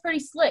thought it was pretty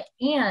slick.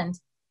 And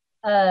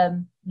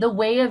the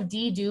way of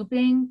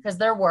deduping, because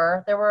there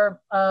were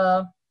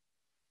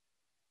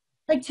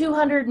like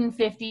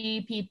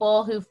 250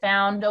 people who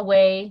found a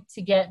way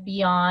to get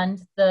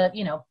beyond the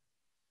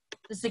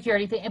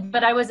security thing,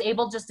 but I was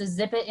able just to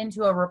zip it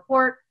into a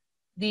report.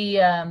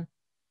 The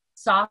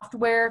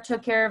software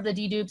took care of the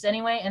dedupes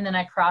anyway, and then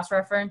I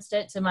cross-referenced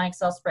it to my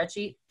Excel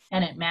spreadsheet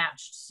and it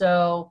matched.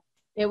 So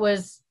it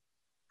was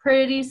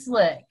pretty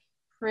slick.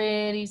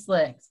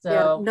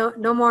 So yeah,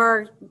 no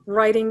more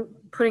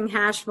putting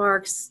hash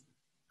marks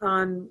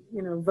on,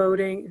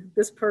 voting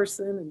this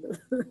person.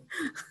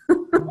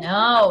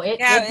 No, it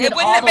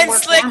wouldn't have been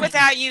slick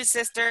without you,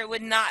 sister. It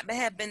would not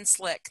have been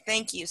slick.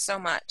 Thank you so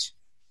much.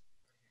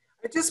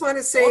 I just want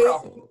to say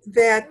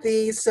that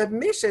the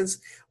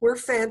submissions were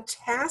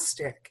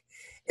fantastic.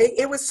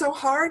 It was so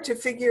hard to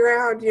figure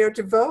out,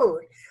 to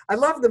vote. I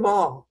love them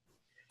all.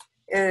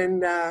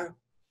 And I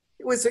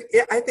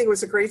think it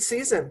was a great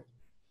season.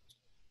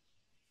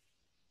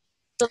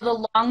 So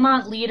the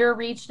Longmont leader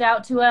reached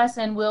out to us,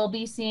 and we'll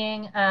be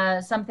seeing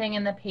something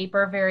in the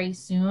paper very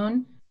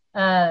soon.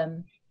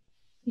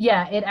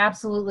 Yeah, it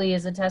absolutely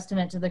is a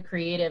testament to the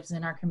creatives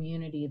in our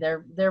community.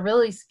 They're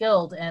really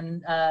skilled,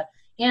 and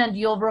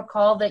you'll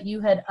recall that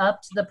you had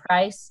upped the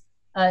price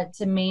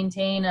to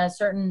maintain a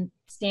certain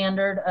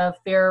standard of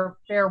fair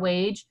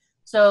wage.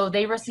 So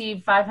they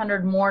received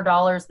 $500 more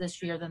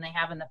this year than they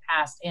have in the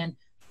past. And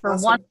for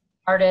awesome. one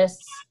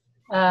artist,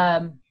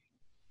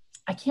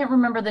 I can't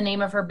remember the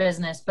name of her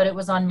business, but it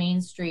was on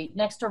Main Street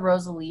next to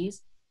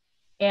Rosalie's,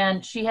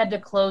 and she had to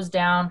close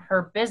down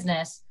her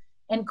business.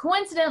 And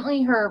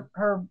coincidentally, her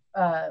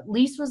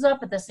lease was up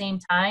at the same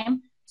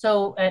time,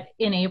 so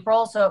in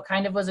April. So it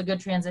kind of was a good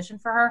transition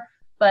for her.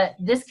 But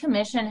this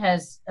commission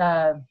has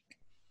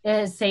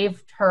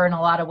saved her in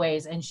a lot of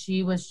ways, and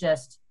she was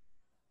just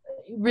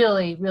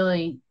really,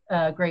 really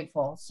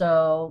grateful.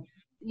 So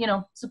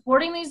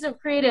supporting these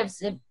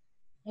creatives, it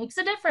makes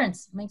a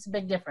difference. It makes a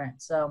big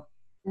difference. So.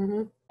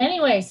 Mm-hmm.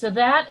 Anyway, so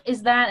that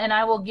is that, and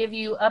I will give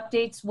you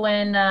updates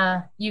when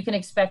you can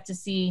expect to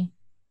see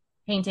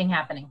painting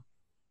happening.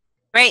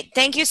 Great.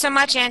 Thank you so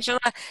much, Angela.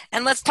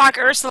 And let's talk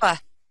Ursula.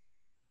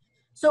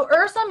 So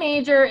Ursa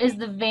Major is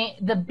the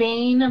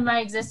bane of my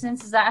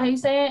existence. Is that how you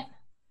say it?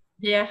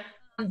 Yeah.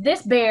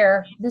 This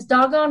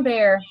doggone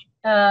bear,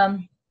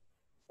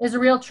 is a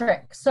real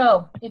trick.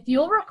 So if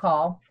you'll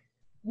recall,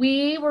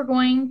 we were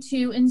going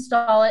to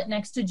install it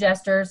next to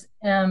Jester's,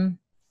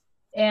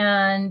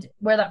 and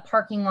where that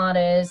parking lot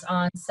is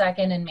on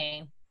 2nd and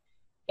Main.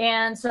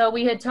 And so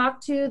we had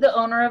talked to the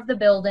owner of the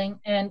building,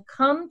 and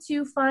come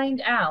to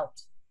find out,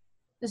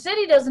 the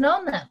city doesn't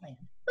own that land,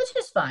 which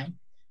is fine.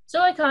 So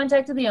I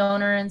contacted the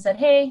owner and said,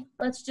 hey,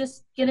 let's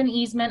just get an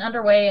easement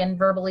underway. And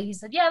verbally he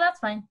said, yeah, that's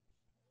fine.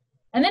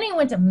 And then he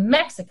went to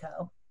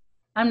Mexico.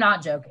 I'm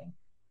not joking.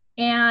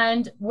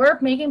 And we're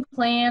making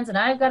plans, and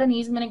I've got an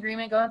easement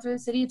agreement going through the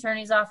city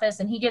attorney's office.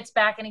 And he gets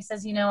back and he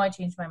says, I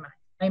changed my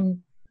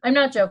mind. I'm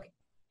not joking.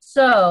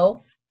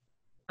 So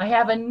I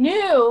have a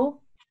new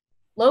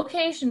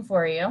location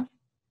for you.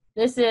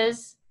 This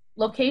is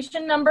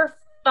location number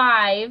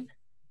 5.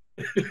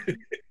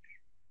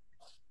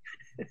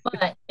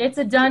 But it's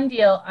a done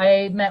deal.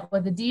 I met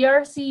with the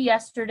DRC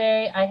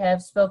yesterday. I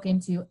have spoken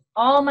to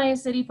all my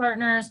city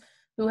partners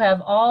who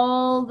have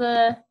all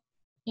the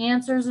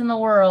answers in the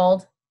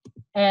world,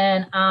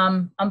 and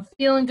I'm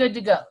feeling good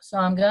to go. So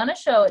I'm gonna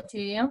show it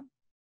to you.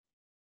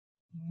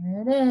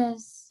 Here it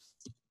is.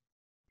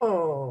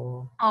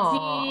 Oh.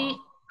 See,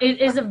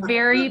 it is a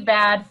very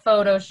bad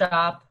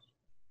Photoshop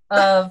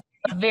of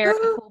a very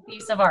cool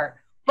piece of art.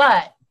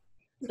 But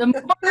the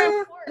more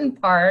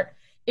important part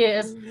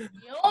is we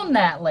own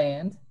that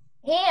land,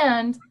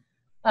 and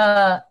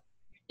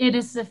it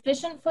is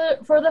sufficient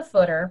for the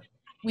footer.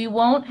 We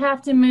won't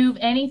have to move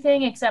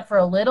anything except for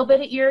a little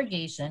bit of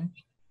irrigation.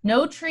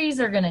 No trees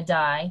are going to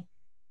die.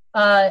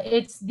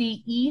 It's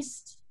the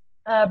East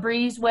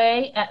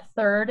Breezeway at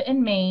 3rd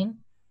and Main.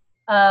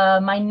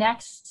 My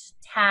next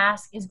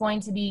task is going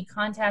to be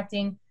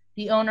contacting the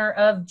the owner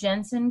of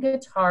Jensen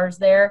Guitars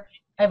there.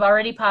 I've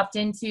already popped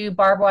into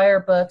Barbed Wire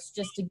Books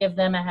just to give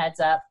them a heads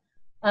up.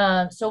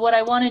 So what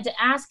I wanted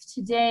to ask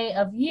today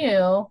of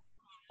you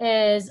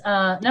is,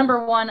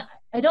 number one,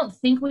 I don't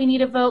think we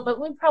need a vote,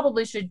 but we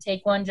probably should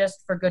take one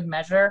just for good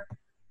measure.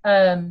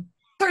 Sorry,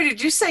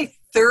 did you say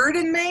 3rd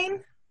in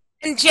Maine?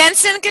 And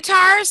Jensen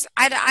Guitars?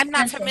 I'm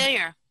not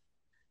familiar.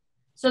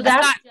 So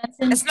that's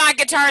Jensen. It's not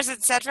Guitars,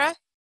 etc.? I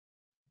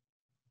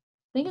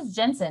think it's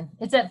Jensen.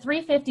 It's at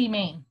 350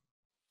 Main.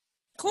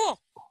 Cool.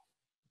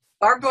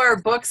 Barbed Wire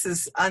Books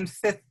is on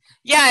 5th.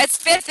 Yeah,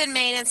 it's 5th in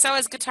Maine, and so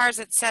is Guitars,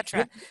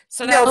 etc.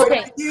 So No,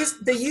 that's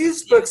but the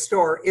used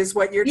bookstore is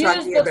what you're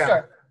talking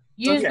about.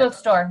 Used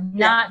bookstore,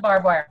 not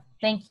Barbed Wire.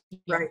 Thank you.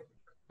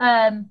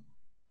 Right.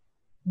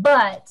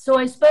 But so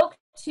I spoke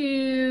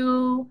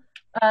to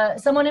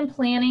someone in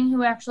planning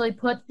who actually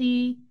put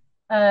the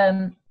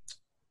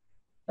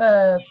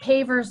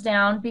pavers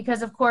down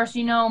because, of course,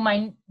 you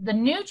know, the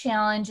new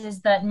challenge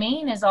is that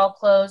Maine is all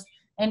closed,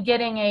 and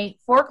getting a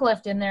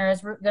forklift in there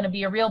is going to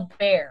be a real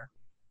bear.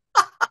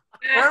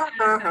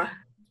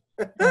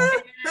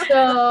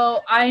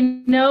 So I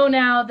know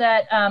now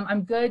that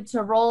I'm good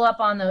to roll up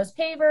on those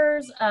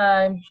pavers.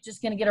 I'm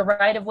just going to get a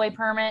right-of-way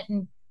permit,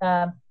 and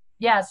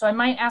yeah, so I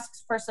might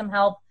ask for some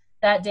help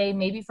that day,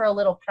 maybe for a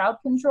little crowd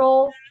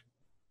control.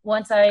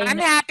 Once I'm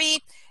happy.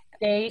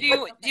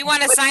 Do you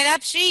want a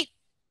sign-up sheet?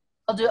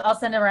 I'll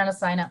send around a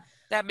sign-up.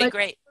 That'd be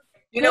great.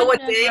 You know what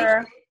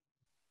day?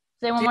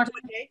 Say one more time.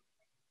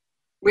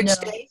 Which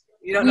day?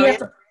 You don't know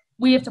yet?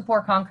 We have to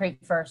pour concrete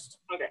first.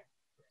 Okay.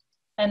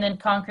 And then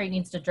concrete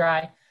needs to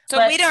dry.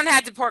 So we don't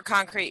have to pour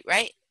concrete,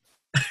 right?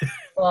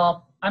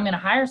 Well, I'm going to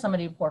hire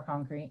somebody to pour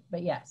concrete,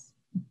 but yes.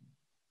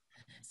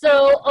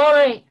 So, all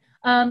right.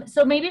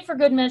 So maybe for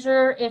good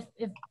measure, if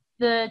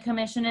the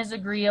commission is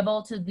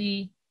agreeable to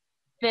the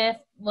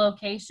 5th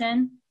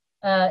location,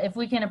 if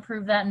we can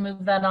approve that and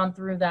move that on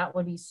through, that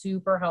would be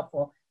super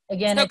helpful.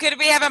 Again, so could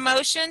we have a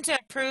motion to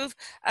approve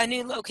a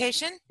new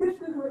location?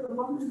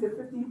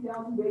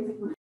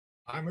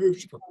 I move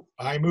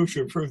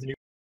to approve the new.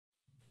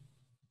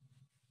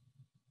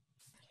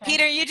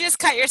 Peter, you just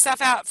cut yourself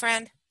out,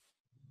 friend.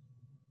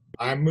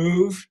 I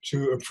move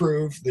to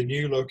approve the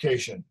new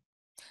location.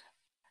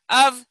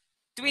 Do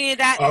we need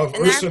that? Of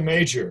Ursa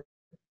Major.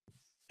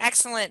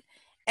 Excellent.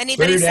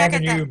 Anybody 3rd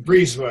second Avenue that?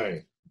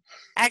 Breezeway.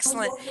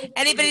 Excellent.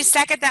 Anybody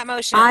second that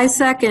motion? I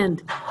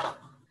second.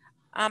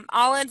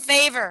 All in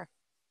favor?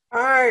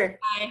 Aye.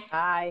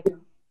 Aye.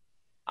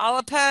 All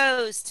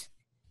opposed?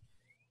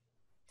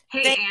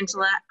 Hey,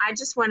 Angela, I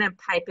just want to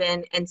pipe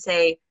in and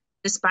say,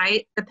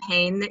 despite the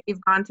pain that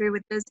you've gone through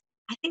with this,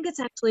 I think it's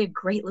actually a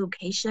great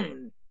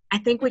location. I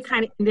think we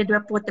kind of ended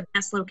up with the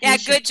best location. Yeah,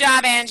 good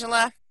job,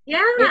 Angela.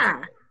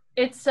 Yeah.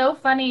 It's so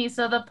funny.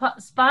 So the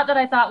spot that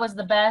I thought was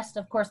the best,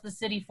 of course, the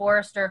city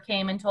forester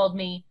came and told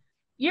me,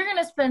 you're going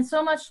to spend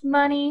so much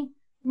money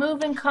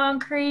moving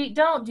concrete.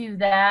 Don't do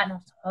that. And I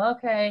was like,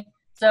 okay.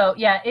 So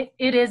yeah,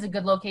 it is a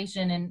good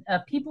location, and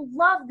people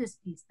love this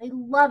piece. They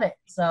love it.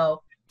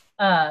 So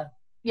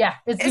yeah.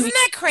 Isn't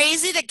that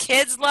crazy? The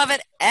kids love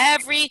it.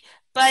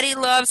 Everybody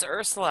loves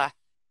Ursula.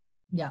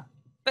 Yeah.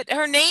 But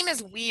her name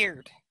is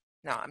weird.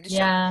 No, I'm just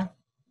joking.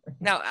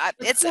 No,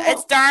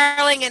 it's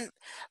darling, and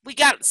we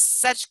got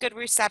such good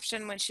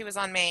reception when she was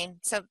on Maine.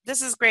 So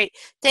this is great.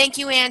 Thank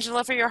you,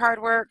 Angela, for your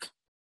hard work.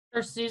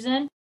 For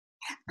Susan?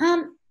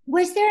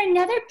 Was there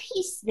another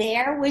piece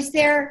there? Was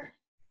there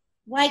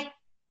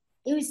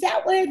was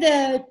that where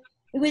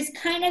it was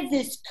kind of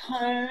this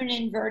cone,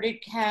 inverted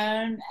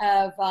cone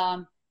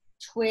of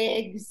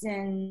twigs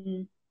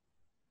and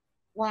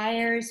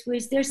wires?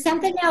 Was there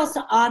something else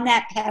on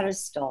that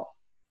pedestal?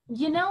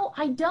 You know,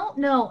 I don't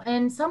know.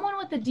 And someone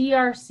with the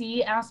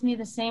DRC asked me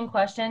the same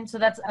question. So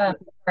that's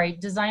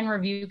Design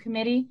Review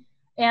Committee.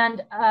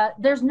 And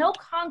there's no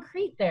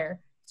concrete there.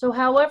 So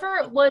however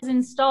it was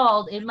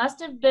installed, it must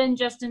have been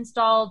just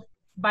installed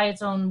by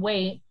its own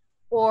weight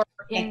or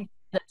in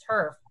the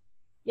turf.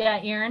 Yeah,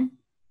 Erin?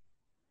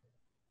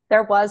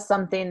 There was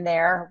something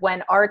there.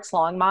 When Arts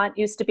Longmont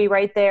used to be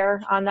right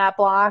there on that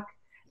block,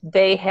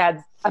 they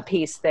had a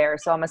piece there.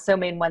 So I'm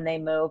assuming when they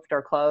moved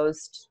or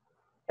closed,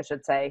 I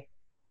should say,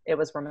 it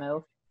was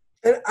removed.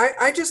 And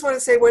I just want to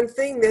say one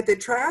thing, that the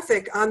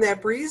traffic on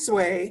that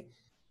breezeway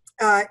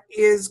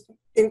is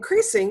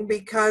increasing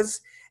because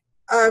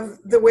of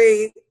the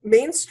way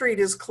Main Street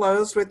is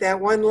closed with that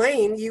one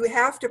lane. You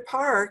have to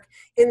park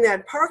in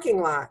that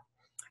parking lot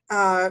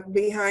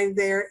behind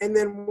there and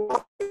then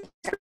walk.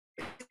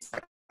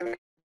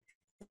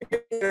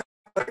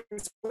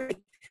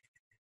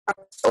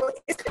 So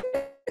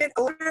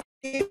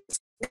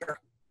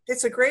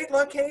it's a great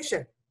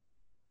location.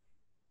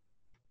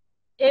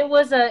 It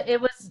was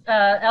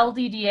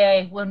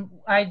LDDA when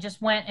I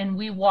just went and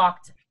we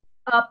walked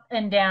up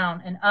and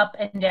down and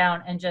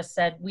just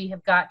said, we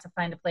have got to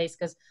find a place,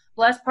 because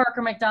bless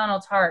Parker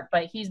McDonald's heart,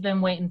 but he's been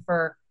waiting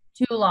for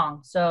too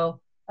long. So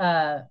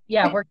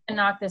yeah, we're gonna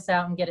knock this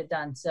out and get it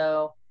done.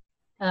 So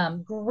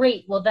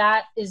great. Well,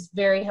 that is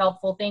very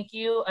helpful. Thank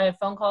you. I have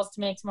phone calls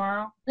to make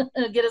tomorrow.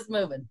 Get us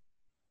moving.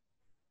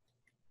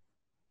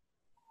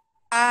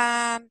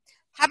 How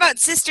about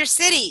sister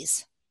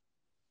cities?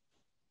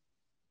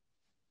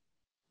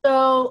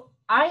 So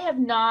I have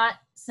not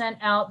sent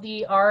out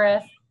the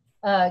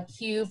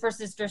RFQ for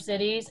sister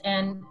cities,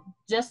 and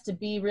just to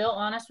be real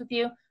honest with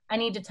you, I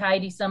need to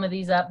tidy some of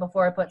these up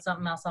before I put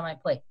something else on my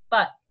plate.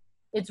 But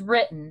it's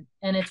written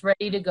and it's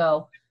ready to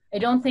go. I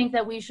don't think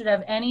that we should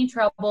have any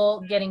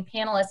trouble getting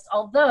panelists,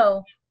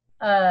 although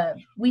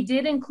we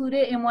did include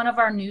it in one of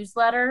our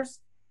newsletters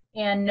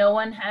and no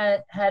one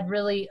had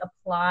really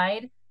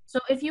applied. So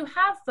if you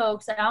have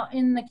folks out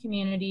in the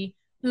community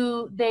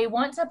who they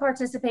want to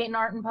participate in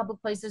art in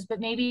public places, but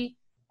maybe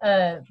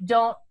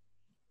don't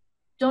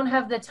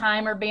have the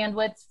time or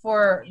bandwidth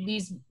for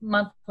these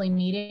monthly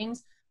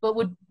meetings, but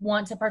would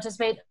want to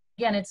participate,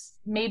 again, it's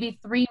maybe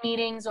 3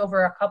 meetings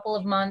over a couple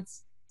of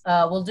months.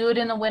 We'll do it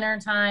in the winter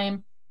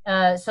time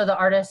so the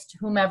artist,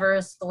 whomever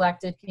is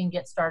selected, can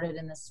get started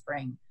in the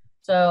spring.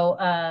 So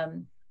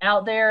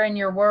out there in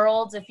your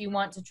worlds, if you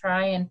want to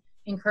try and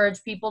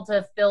encourage people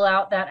to fill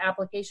out that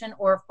application,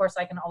 or of course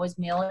I can always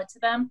mail it to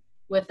them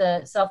with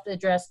a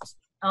self-addressed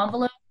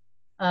envelope,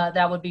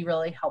 that would be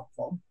really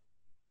helpful.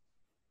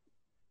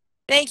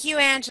 Thank you,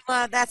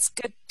 Angela. That's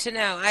good to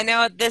know. I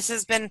know this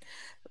has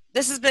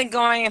been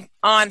going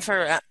on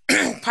for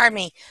pardon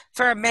me,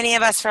 for many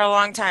of us for a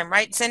long time,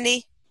 right,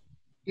 Cindy?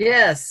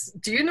 Yes.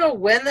 Do you know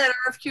when that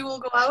RFQ will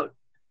go out?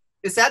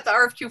 Is that the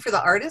RFQ for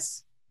the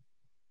artists?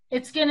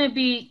 It's going to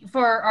be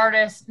for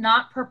artists,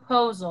 not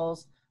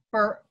proposals,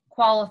 for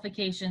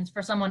qualifications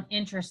for someone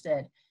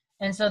interested.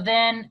 And so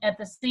then at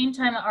the same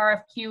time the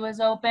RFQ is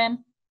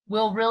open,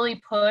 we'll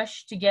really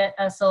push to get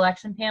a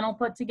selection panel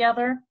put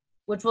together,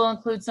 which will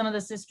include some of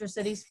the sister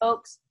cities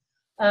folks.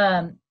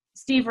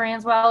 Steve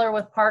Ransweiler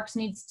with Parks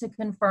needs to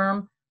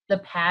confirm the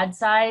pad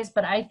size,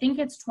 but I think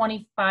it's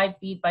 25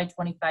 feet by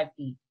 25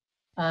 feet.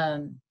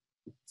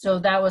 So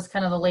that was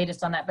kind of the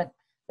latest on that, but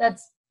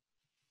that's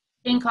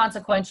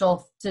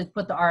inconsequential to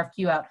put the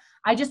RFQ out.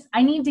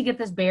 I need to get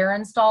this bear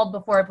installed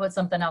before I put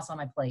something else on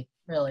my plate,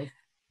 really.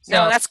 So,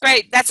 no, that's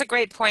great. That's a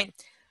great point.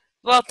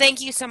 Well,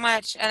 thank you so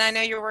much. And I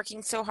know you're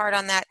working so hard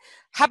on that.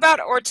 How about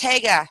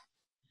Ortega?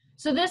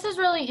 So this is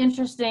really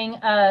interesting.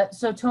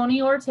 So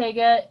Tony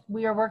Ortega,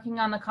 we are working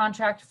on the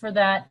contract for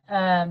that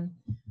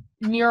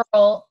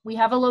mural. We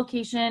have a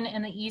location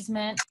and the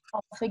easement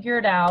all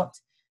figured out.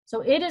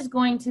 So it is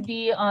going to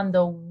be on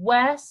the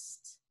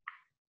west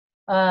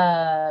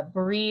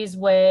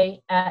breezeway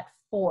at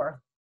 4th.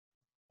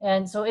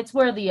 And so it's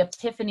where the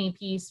epiphany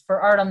piece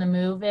for Art on the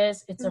Move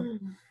is. It's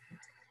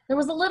there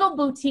was a little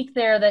boutique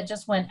there that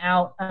just went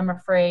out, I'm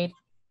afraid.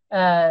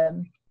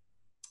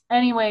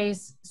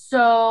 Anyways,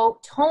 so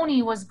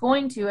Tony was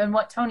going to, and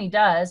what Tony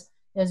does,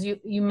 as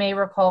you may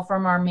recall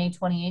from our May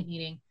 28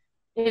 meeting,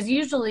 is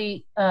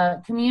usually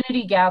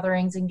community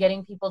gatherings and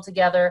getting people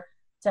together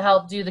to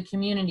help do the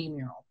community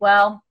mural.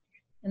 Well,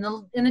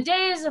 in the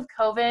days of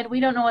COVID, we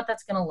don't know what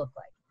that's going to look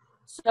like.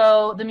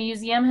 So the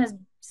museum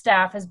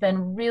staff has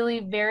been really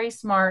very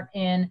smart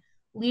in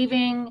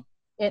leaving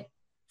it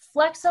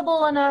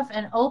flexible enough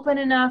and open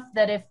enough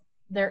that if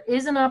there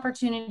is an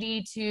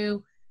opportunity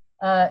to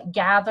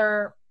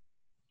gather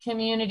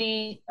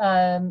community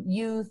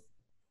youth,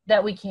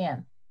 that we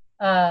can.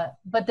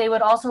 But they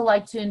would also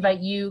like to invite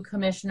you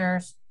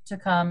commissioners to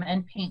come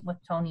and paint with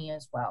Tony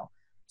as well.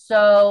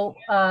 So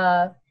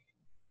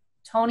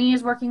Tony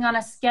is working on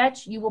a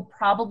sketch. You will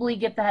probably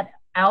get that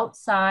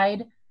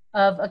outside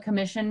of a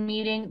commission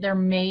meeting. There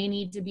may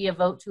need to be a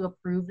vote to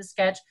approve the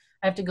sketch.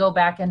 I have to go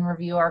back and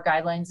review our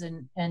guidelines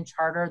and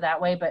charter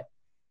that way. But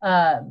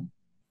and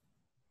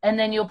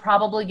then you'll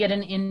probably get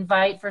an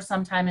invite for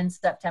sometime in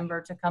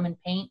September to come and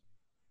paint,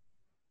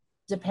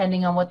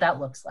 depending on what that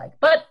looks like.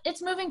 But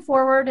it's moving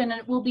forward and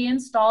it will be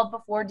installed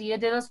before Dia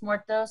de los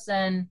Muertos.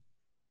 And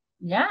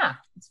yeah,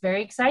 it's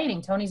very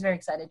exciting. Tony's very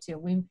excited too.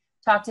 We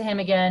talked to him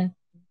again.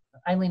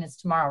 Eileen, it's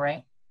tomorrow,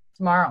 right?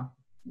 Tomorrow.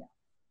 Yeah.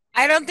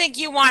 I don't think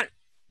you want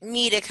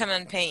me to come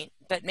and paint,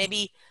 but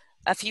maybe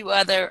a few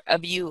other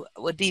of you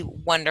would be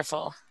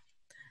wonderful.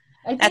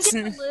 I think it's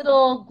a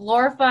little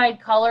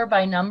glorified color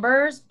by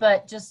numbers,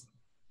 but just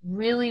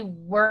really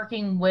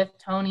working with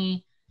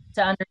Tony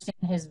to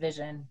understand his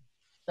vision.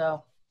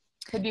 So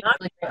could be a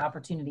really great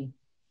opportunity.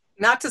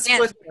 Not to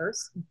split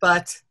hairs,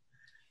 but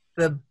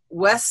the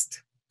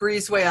west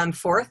breezeway on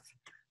 4th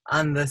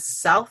on the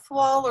south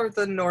wall or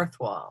the north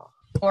wall?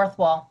 North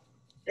wall.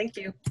 Thank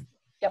you.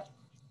 Yep.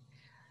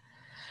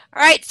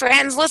 All right,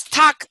 friends, let's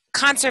talk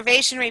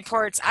conservation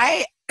reports.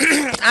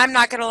 I'm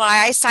not going to lie,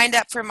 I signed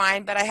up for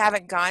mine, but I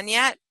haven't gone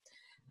yet.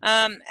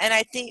 And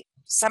I think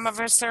some of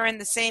us are in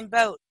the same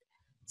boat.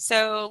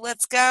 So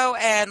let's go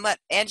and let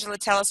Angela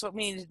tell us what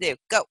we need to do.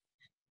 Go.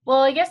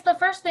 Well, I guess the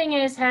first thing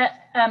is,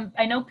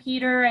 I know,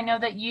 Peter, I know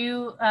that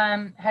you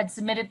had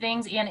submitted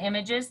things and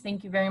images.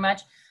 Thank you very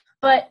much.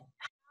 But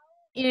how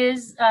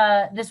is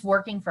this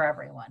working for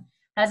everyone?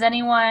 Has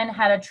anyone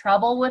had a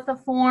trouble with the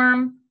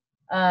form?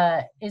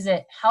 Is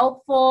it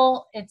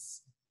helpful?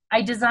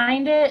 I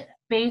designed it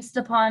based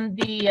upon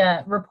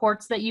the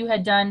reports that you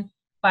had done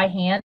by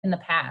hand in the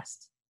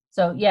past.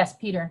 So yes,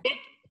 Peter.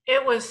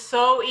 It was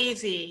so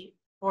easy.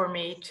 for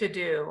me to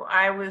do.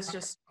 I was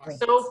just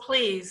so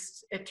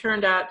pleased. It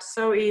turned out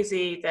so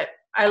easy that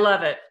I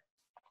love it.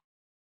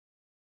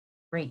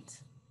 Great.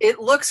 It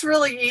looks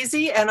really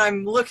easy, and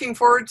I'm looking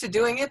forward to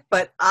doing it,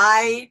 but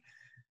I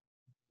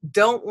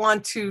don't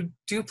want to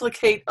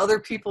duplicate other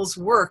people's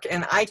work,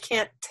 and I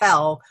can't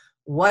tell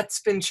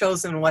what's been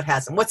chosen and what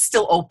hasn't. What's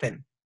still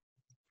open?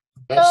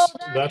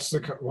 That's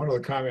one of the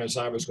comments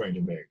I was going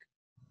to make.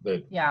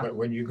 That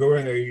when you go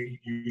in there,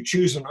 you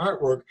choose an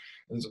artwork,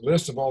 and there's a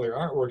list of all the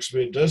artworks,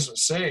 but it doesn't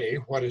say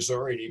what has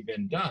already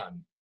been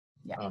done.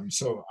 Yeah.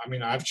 So, I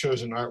mean, I've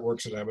chosen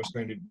artworks that I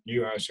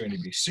knew I was going to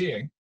be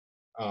seeing.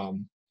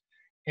 And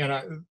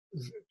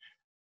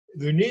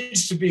there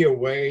needs to be a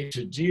way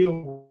to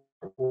deal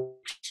with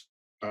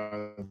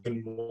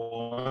in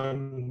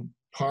one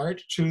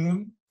part to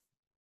them,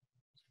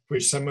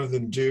 which some of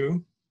them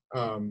do.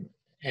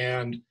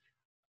 And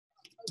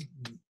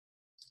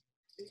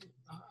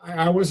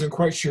I wasn't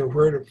quite sure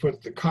where to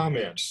put the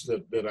comments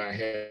that I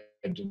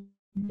had to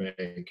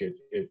make.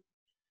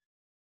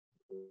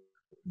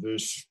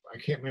 I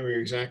can't remember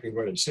exactly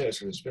what it says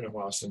because it's been a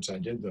while since I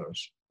did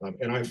those.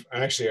 And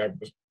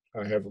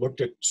I have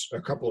looked at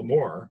a couple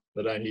more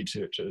that I need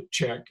to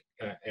check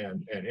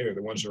and enter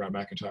the ones around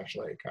McIntosh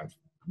Lake. I've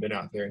been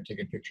out there and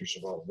taken pictures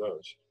of all of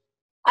those.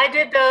 I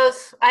did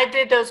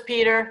those,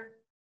 Peter.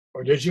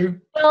 Oh, did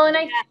you? Well, and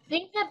I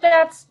think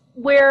that's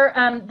where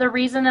the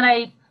reason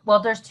that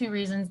there's two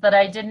reasons that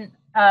I didn't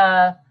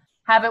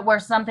have it where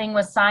something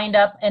was signed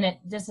up and it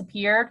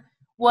disappeared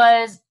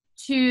was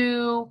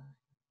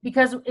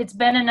because it's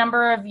been a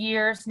number of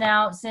years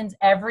now since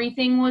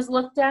everything was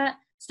looked at.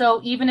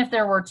 So even if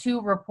there were two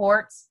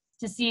reports,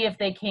 to see if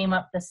they came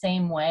up the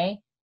same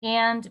way.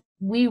 And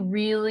we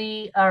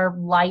really are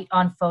light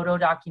on photo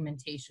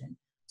documentation.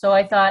 So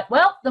I thought,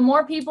 well, the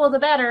more people, the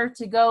better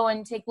to go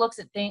and take looks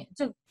at things,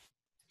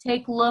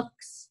 take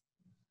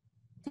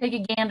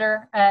a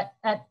gander at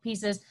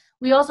pieces.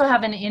 We also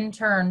have an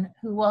intern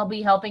who will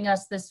be helping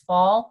us this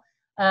fall.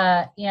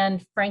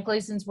 And frankly,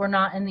 since we're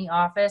not in the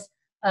office,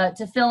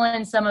 to fill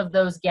in some of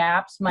those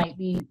gaps might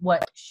be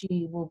what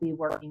she will be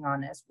working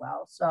on as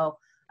well. So,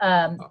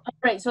 all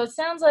right. So it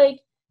sounds like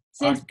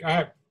since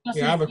I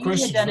have a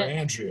question for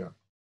Andrea.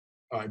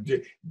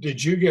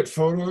 Did you get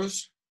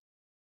photos?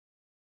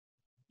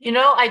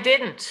 I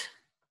didn't.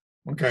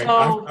 Okay,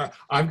 so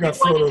I've got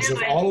photos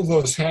of all of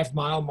those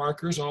half-mile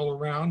markers all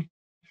around,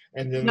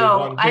 and then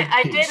no,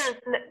 I didn't.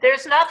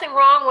 There's nothing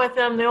wrong with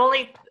them.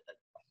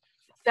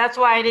 That's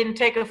why I didn't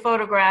take a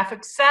photograph,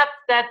 except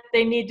that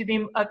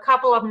a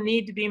couple of them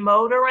need to be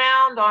mowed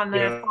around on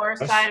the far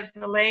side of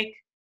the lake,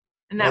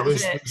 and that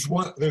was it.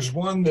 There's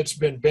one that's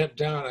been bent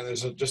down, and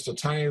there's just a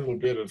tiny little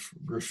bit of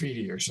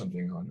graffiti or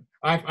something on it.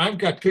 I've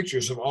got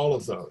pictures of all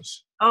of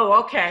those. Oh,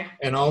 okay.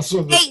 And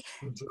also the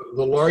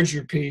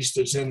larger piece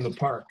that's in the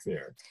park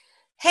there.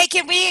 Hey,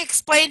 can we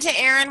explain to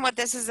Aaron what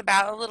this is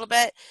about a little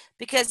bit?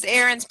 Because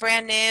Aaron's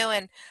brand new,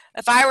 and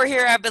if I were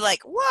here, I'd be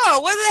like, whoa,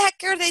 what the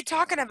heck are they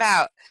talking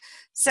about?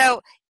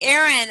 So,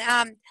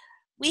 Aaron,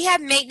 we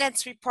have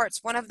maintenance reports.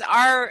 One of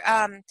our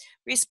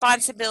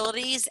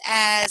responsibilities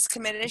as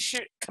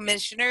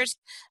commissioners,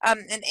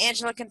 and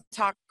Angela can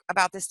talk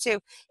about this too,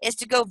 is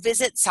to go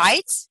visit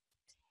sites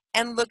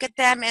and look at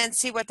them and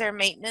see what their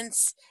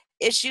maintenance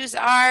issues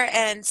are.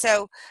 And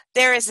so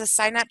there is a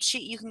sign-up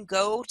sheet you can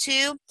go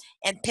to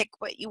and pick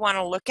what you want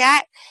to look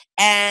at.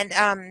 And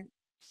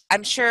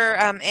I'm sure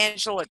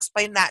Angela will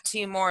explain that to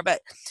you more, but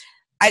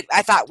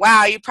I thought,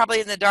 wow, you're probably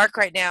in the dark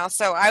right now,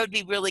 so I would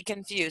be really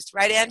confused.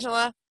 Right,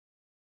 Angela?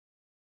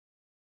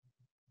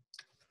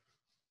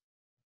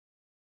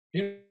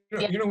 You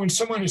know, when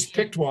someone has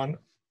picked one,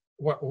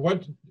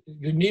 what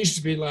there needs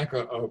to be like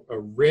a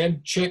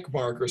red check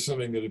mark or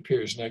something that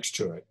appears next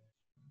to it.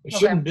 It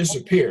shouldn't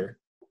disappear.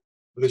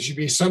 There should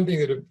be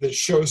something that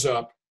shows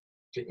up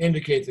to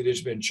indicate that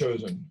it's been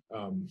chosen.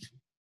 That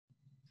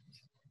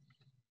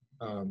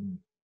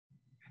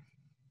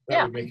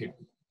would make it easier.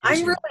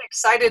 I'm really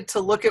excited to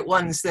look at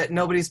ones that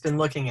nobody's been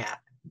looking at,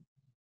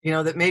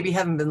 that maybe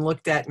haven't been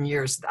looked at in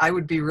years. I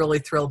would be really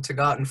thrilled to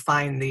go out and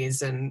find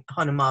these and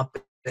hunt them up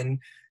and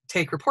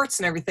take reports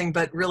and everything,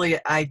 but really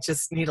I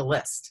just need a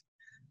list.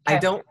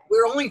 Okay.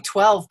 We're only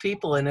 12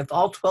 people, and if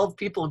all 12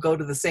 people go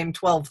to the same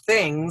 12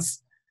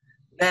 things,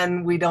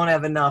 then we don't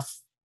have enough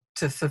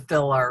to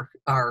fulfill our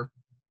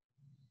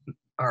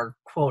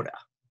quota.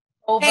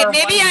 Hey,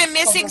 maybe I'm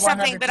missing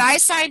something, but I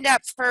signed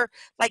up for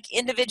like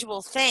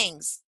individual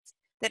things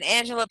that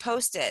Angela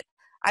posted.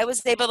 I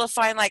was able to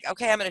find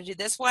okay, I'm going to do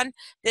this one,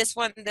 this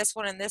one, this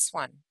one, and this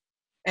one.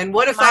 And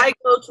what if I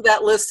go to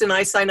that list and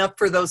I sign up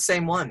for those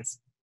same ones?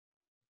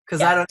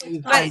 Because I don't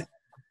need time.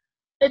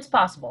 It's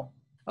possible.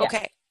 Okay.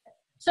 Yeah.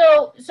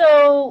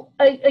 So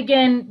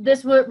again,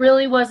 this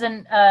really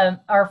wasn't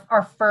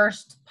our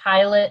first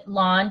pilot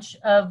launch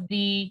of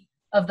the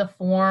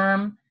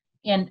form,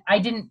 and I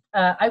didn't.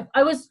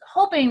 I was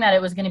hoping that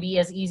it was going to be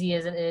as easy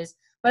as it is,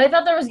 but I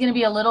thought there was going to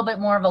be a little bit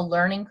more of a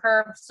learning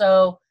curve.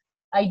 So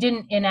I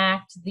didn't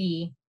enact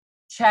the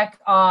check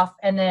off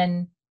and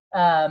then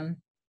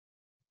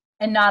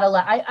and not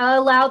allow. I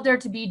allowed there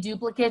to be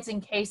duplicates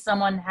in case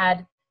someone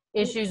had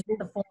issues with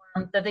the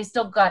form that they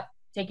still got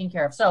taken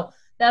care of. So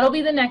that'll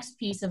be the next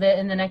piece of it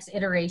in the next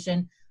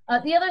iteration.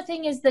 The other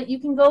thing is that you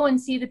can go and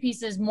see the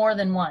pieces more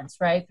than once,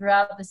 right,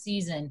 throughout the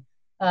season.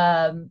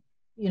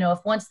 You know, if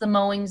once the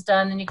mowing's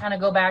done, then you kind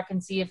of go back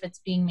and see if it's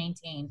being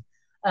maintained.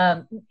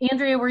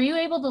 Andrea, were you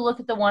able to look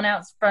at the one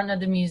out front of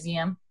the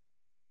museum?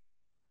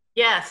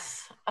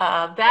 Yes,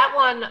 that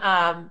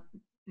one,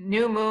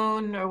 New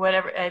Moon or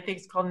whatever, I think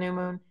it's called New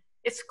Moon.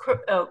 It's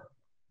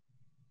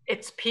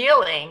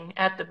peeling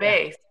at the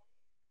base.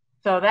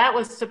 So that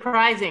was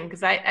surprising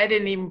because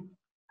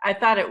I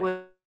thought it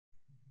was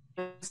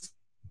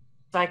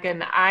like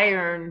an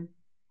iron.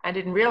 I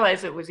didn't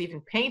realize it was even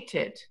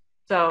painted.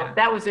 So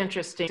that was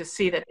interesting to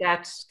see that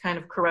that's kind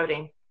of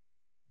corroding.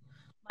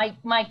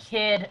 My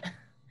kid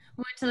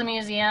went to the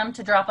museum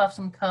to drop off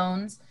some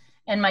cones,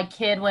 and my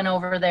kid went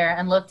over there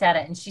and looked at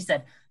it, and she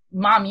said,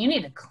 "Mom, you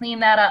need to clean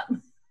that up."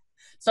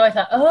 So I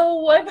thought,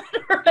 oh, I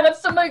better have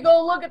somebody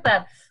go look at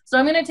that. So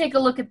I'm going to take a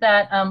look at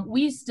that.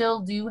 We still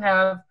do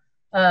have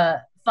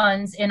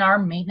funds in our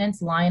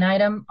maintenance line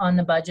item on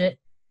the budget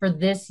for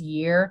this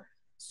year.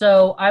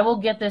 So I will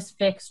get this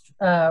fixed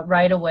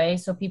right away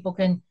so people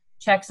can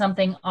check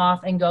something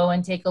off and go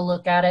and take a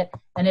look at it.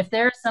 And if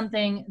there's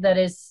something that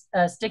is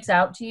sticks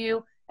out to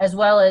you, as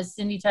well as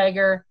Cindy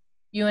Tiger,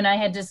 you and I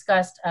had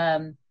discussed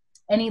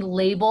any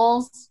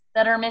labels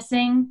that are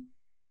missing.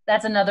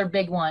 That's another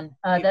big one.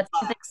 That's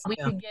something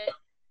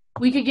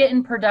we could get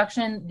in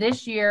production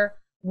this year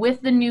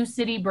with the new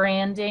city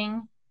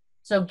branding.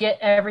 So get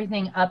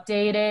everything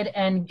updated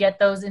and get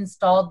those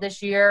installed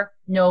this year,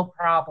 no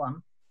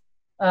problem.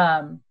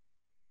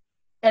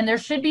 And there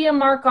should be a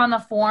mark on the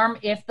form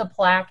if the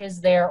plaque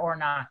is there or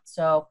not.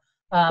 So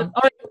all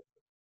right,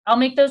 I'll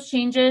make those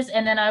changes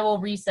and then I will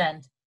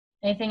resend.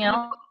 Anything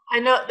else? I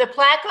know the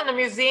plaque on the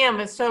museum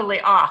is totally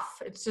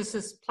off. It's just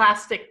this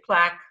plastic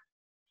plaque.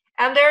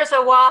 And there's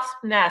a wasp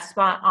nest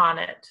on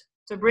it.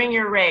 So bring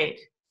your raid.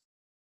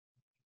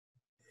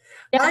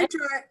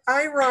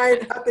 I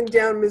ride up and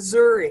down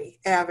Missouri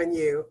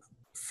Avenue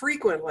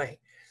frequently.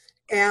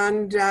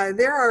 And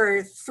there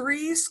are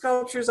 3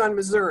 sculptures on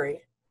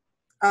Missouri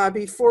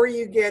before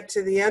you get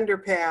to the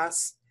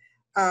underpass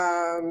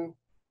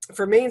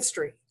for Main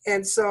Street.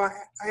 And so,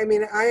 I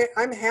mean,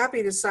 I'm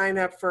happy to sign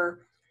up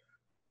for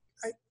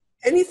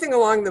anything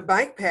along the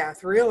bike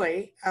path,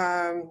 really,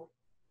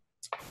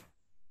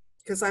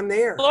 because I'm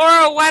there.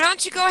 Laura, why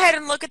don't you go ahead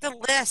and look at the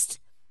list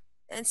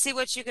and see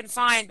what you can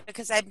find,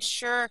 because I'm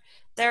sure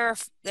there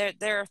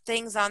are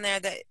things on there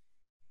that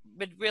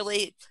would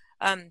really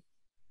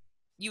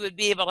you would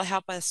be able to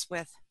help us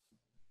with.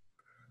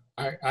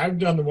 I've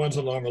done the ones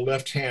along the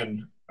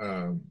left-hand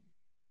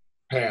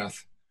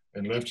path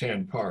and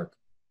left-hand park.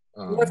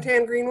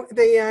 Left-hand Greenway,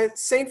 the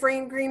St.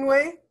 Vrain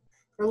Greenway,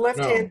 or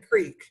left-hand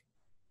Creek?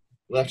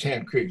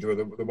 Left-hand Creek,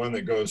 the one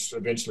that goes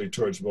eventually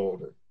towards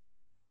Boulder.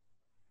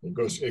 It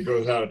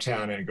goes out of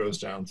town and it goes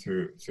down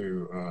through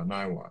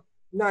Niwot.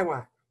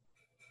 Niwot.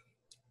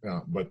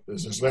 Yeah, but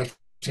there's this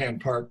left-hand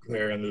park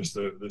there, and there's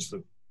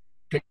the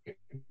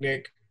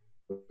picnic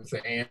with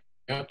the ants.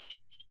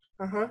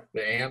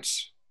 The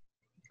ants.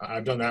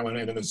 I've done that one,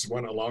 and then there's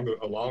one along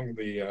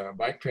the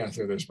bike path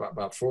there. There's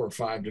about 4 or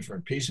 5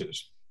 different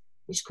pieces.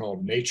 It's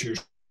called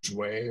Nature's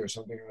Way or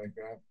something like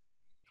that.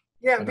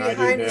 Yeah, and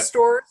behind the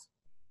stores.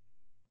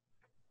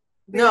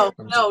 No,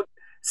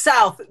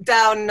 south,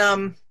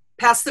 down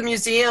past the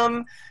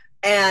museum,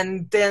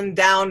 and then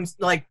down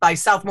like by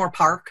Southmore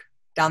Park,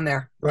 down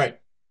there. Right.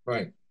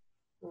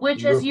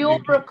 Which, as you'll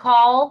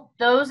recall,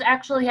 those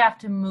actually have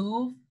to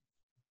move.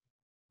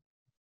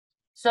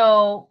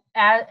 So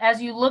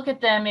as you look at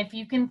them, if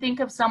you can think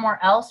of somewhere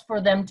else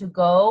for them to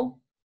go.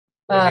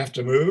 They have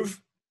to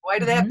move? Why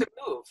do they have to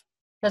move?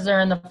 Because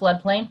they're in the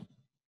floodplain.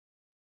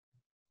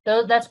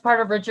 That's part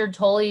of Richard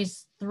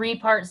Tolley's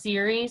 3-part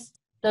series.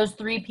 Those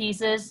 3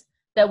 pieces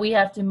that we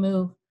have to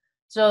move.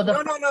 So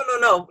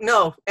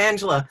No,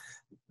 Angela.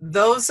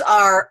 Those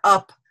are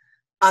up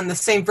on the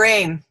St.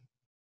 Vrain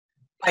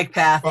bike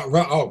path.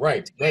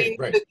 Right.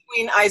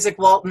 Between Isaac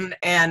Walton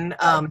and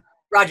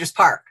Rogers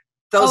Park.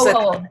 Those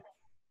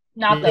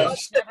not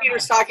those that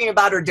Peter's talking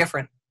about are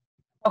different.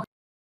 Okay.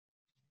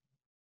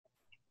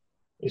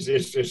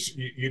 It's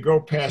you go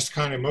past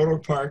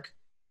Kanemoto Park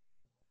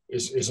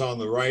is on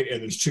the right,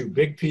 and there's 2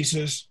 big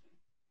pieces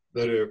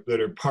that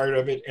are part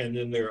of it, and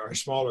then there are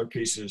smaller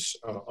pieces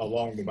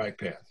along the bike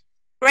path.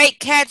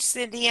 Great catch,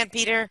 Cindy and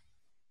Peter.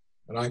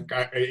 And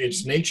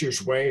it's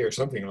Nature's Way or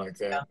something like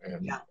that.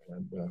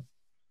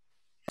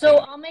 So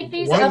I'll make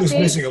these one updates. was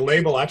missing a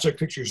label. I took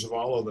pictures of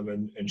all of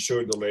them and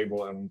showed the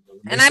label.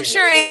 And I'm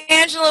sure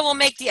Angela will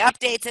make the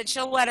updates and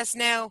she'll let us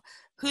know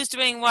who's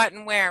doing what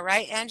and where,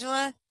 right,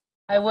 Angela?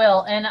 I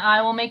will, and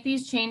I will make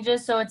these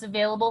changes so it's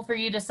available for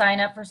you to sign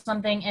up for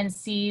something and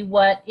see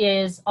what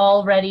is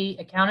already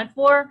accounted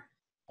for.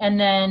 And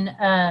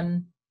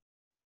then,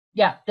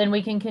 then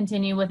we can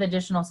continue with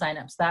additional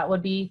signups. That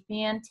would be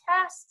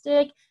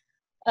fantastic.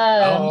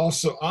 I'll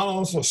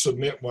also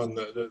submit one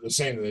the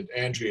same that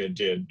Andrea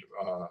did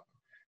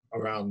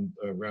around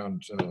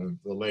the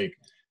lake.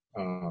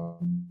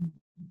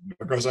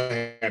 Because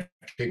I have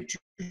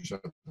pictures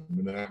of them,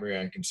 and that way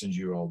I can send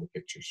you all the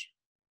pictures.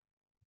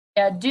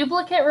 Yeah,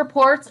 duplicate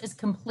reports is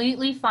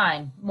completely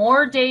fine.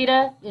 More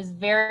data is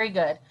very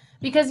good,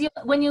 because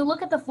when you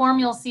look at the form,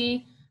 you'll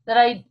see that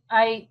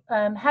I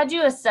had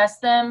you assess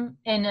them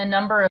in a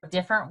number of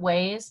different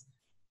ways,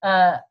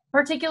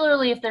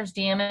 particularly if there's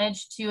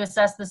damage, to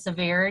assess the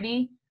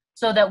severity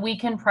so that we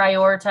can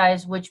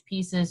prioritize which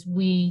pieces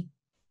we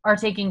are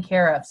taking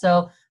care of.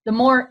 So the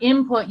more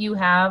input you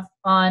have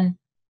on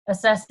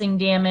assessing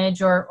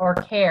damage or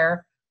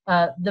care,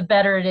 the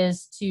better it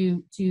is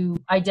to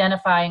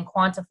identify and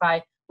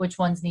quantify which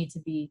ones need to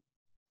be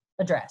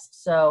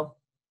addressed. So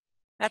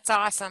that's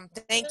awesome.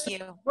 Thank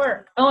you.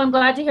 Work. Oh, I'm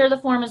glad to hear the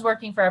form is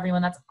working for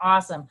everyone. That's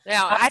awesome.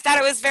 Yeah, I thought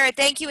it was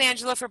thank you,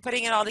 Angela, for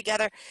putting it all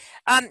together.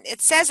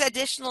 It says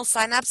additional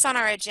signups on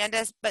our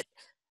agendas, but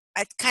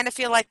I kind of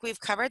feel like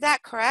we've covered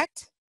that,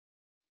 correct?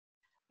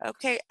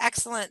 Okay,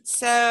 excellent.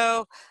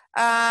 So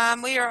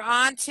we are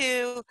on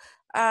to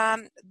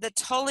the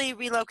Tully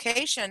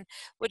relocation,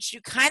 which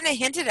you kind of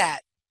hinted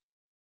at.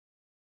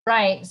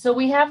 Right. So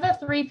we have the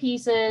 3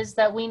 pieces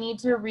that we need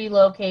to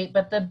relocate,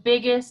 but the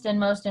biggest and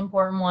most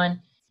important one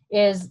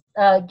is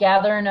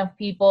gather enough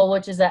people,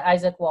 which is at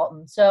Isaac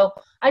Walton. So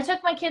I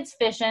took my kids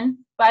fishing.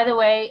 By the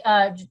way,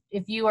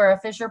 if you are a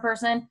fisher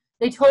person,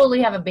 they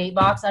totally have a bait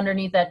box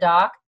underneath that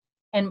dock,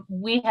 and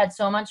we had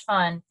so much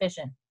fun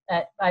fishing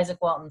at Isaac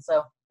Walton.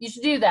 So you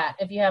should do that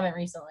if you haven't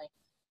recently.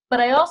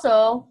 But I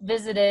also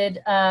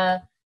visited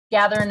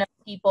Gather Enough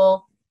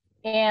People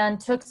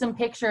and took some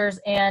pictures,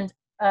 and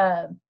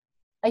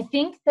I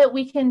think that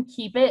we can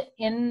keep it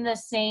in the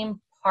same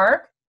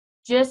park,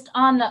 just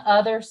on the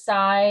other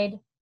side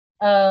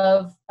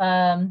of,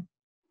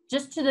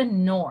 just to the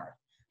north.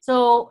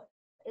 So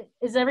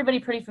is everybody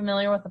pretty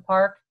familiar with the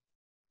park?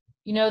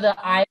 You know the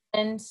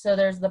island, so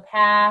there's the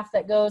path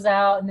that goes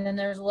out, and then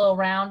there's a little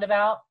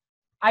roundabout.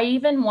 I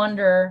even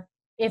wonder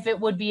if it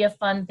would be a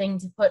fun thing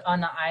to put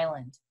on the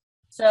island.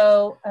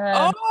 So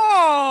gather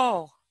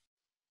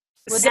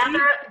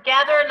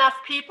enough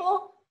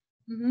people.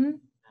 Mm-hmm.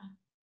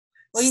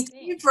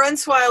 Steve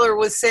Rensweiler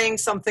was saying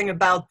something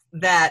about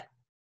that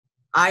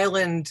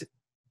island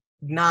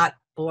not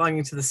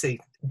belonging to the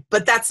city,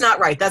 but that's not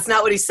right. That's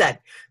not what he said.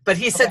 But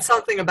he said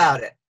something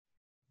about it,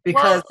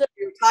 because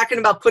you were talking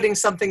about putting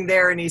something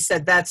there, and he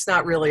said that's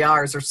not really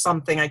ours or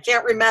something. I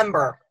can't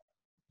remember.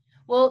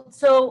 Well,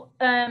 so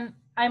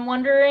I'm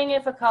wondering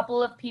if a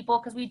couple of people,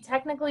 because we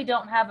technically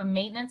don't have a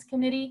maintenance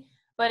committee,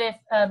 but if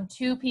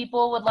 2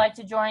 people would like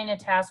to join a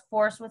task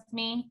force with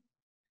me.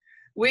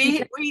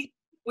 We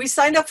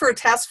signed up for a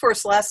task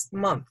force last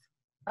month.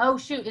 Oh,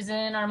 shoot. Is it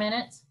in our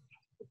minutes?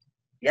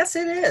 Yes,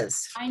 it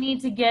is. I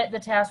need to get the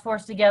task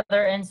force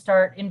together and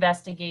start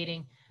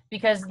investigating,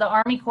 because the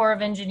Army Corps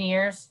of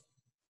Engineers,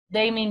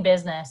 they mean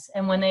business.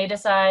 And when they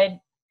decide,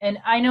 and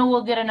I know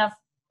we'll get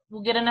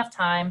enough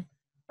time,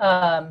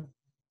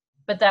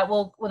 but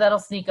that'll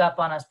sneak up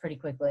on us pretty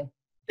quickly.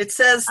 It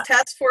says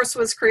task force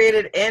was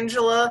created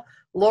Angela,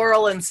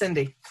 Laurel, and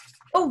Cindy.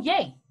 Oh,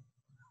 yay.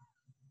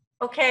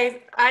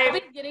 Okay,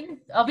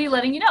 I'll be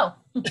letting you know.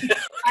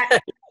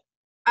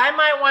 I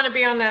might want to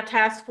be on that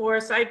task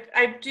force.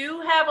 I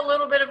do have a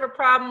little bit of a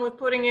problem with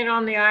putting it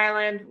on the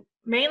island,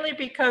 mainly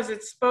because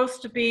it's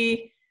supposed to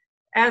be,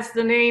 as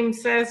the name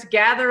says,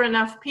 gather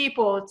enough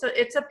people.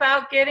 It's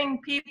about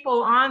getting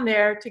people on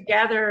there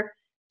together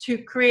to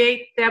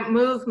create that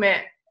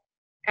movement.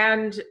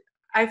 And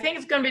I think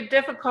it's going to be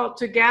difficult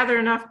to gather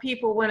enough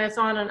people when it's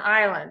on an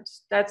island.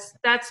 That's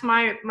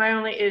my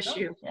only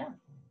issue. Yeah.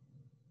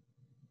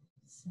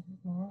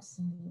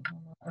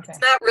 Okay.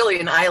 It's not really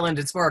an island,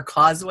 it's more a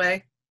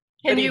causeway.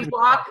 Can you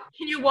walk?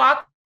 You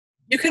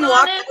can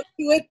walk up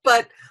to it,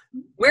 but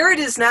where it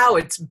is now,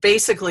 it's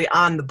basically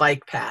on the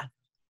bike path.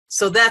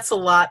 So that's a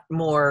lot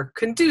more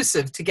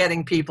conducive to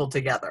getting people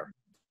together.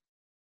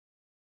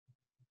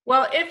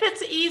 Well, if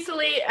it's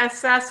easily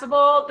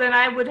accessible, then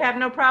I would have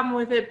no problem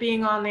with it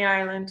being on the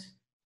island.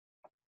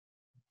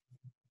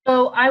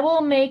 So I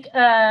will make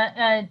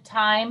a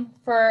time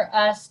for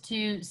us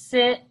to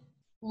sit,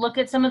 look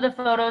at some of the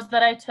photos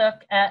that I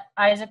took at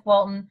Isaac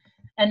Walton,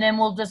 and then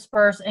we'll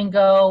disperse and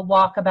go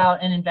walk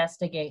about and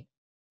investigate.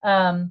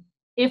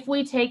 If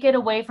we take it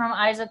away from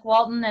Isaac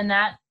Walton, then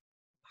that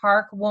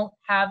park won't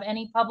have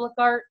any public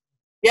art.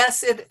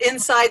 Yes,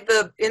 inside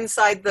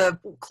the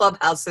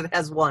clubhouse it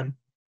has one.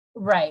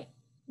 Right.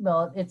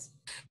 Well, it's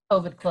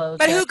COVID closed.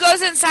 But who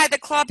goes inside the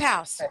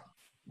clubhouse?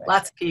 Right.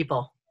 Lots of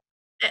people.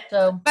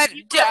 So, but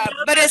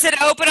is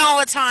it open all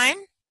the time?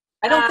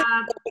 I don't think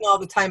it's open all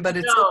the time, but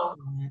it's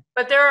open.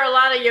 But there are a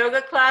lot of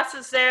yoga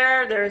classes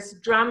there. There's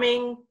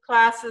drumming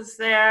classes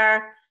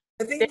there.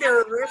 I think there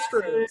are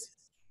restrooms.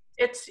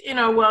 It's,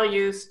 well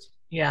used.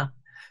 Yeah.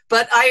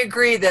 But I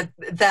agree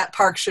that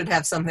park should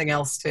have something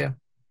else too.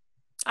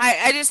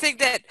 I just think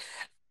that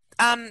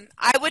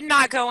I would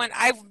not go in.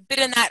 I've been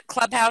in that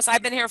clubhouse.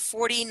 I've been here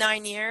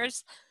 49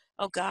 years.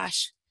 Oh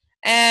gosh.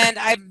 And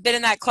I've been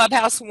in that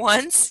clubhouse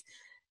once.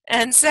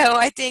 And so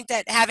I think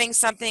that having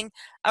something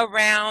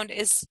around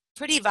is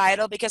pretty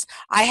vital, because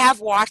I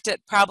have walked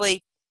it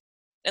probably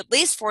at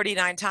least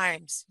 49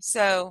 times.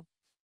 So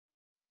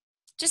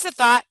just a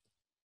thought.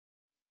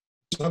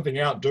 Something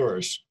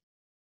outdoors.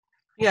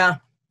 Yeah.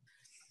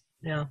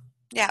 Yeah.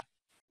 Yeah.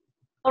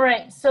 All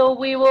right, so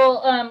we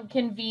will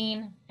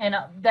convene, and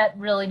that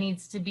really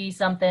needs to be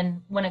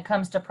something when it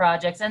comes to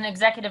projects. And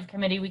executive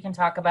committee, we can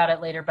talk about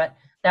it later, but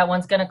that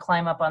one's going to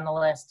climb up on the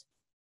list.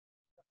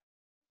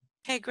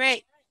 Okay,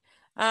 great.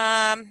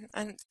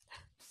 And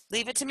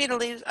leave it to me to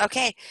leave.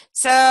 Okay,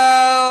 so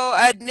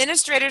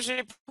administrators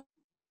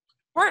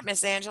report,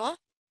 Miss Angela.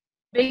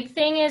 Big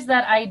thing is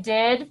that I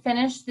did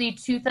finish the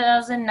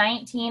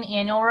 2019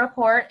 annual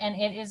report, and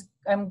it is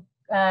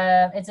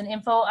it's an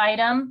info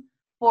item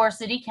for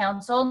City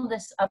Council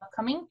this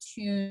upcoming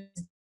Tuesday.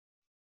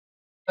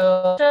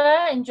 So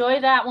enjoy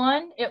that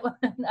one.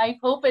 I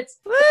hope it's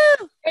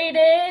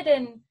graded,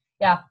 and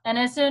yeah. And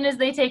as soon as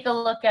they take a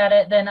look at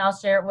it, then I'll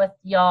share it with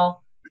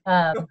y'all.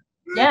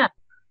 Yeah,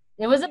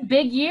 it was a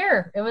big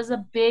year. It was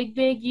a big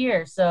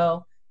year.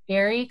 So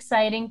very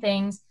exciting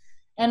things,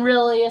 and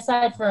really,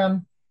 aside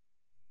from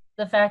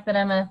the fact that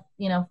I'm a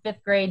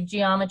 5th grade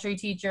geometry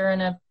teacher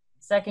and a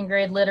 2nd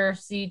grade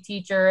literacy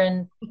teacher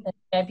and an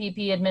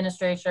AIPP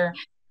administrator.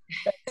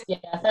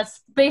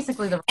 That's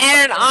basically the.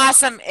 And an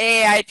awesome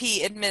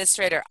AIP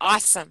administrator.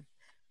 Awesome.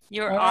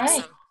 You're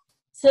awesome. Right.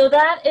 So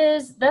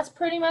that's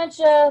pretty much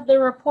the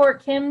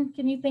report. Kim,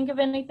 can you think of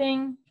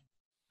anything?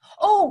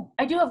 Oh,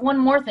 I do have one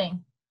more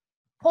thing.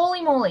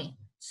 Holy moly.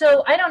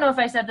 So I don't know if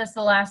I said this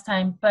the last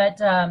time,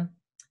 but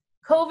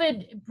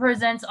COVID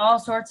presents all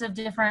sorts of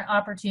different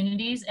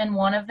opportunities. And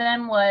one of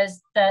them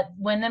was that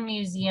when the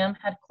museum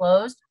had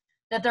closed,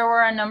 that there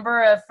were a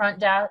number of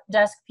front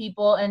desk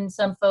people and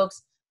some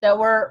folks that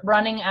were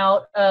running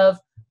out of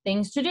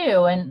things to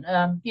do. And,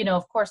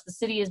 of course, the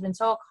city has been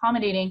so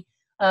accommodating,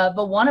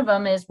 but one of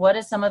them is, what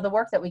is some of the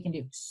work that we can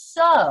do?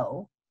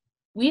 So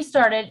we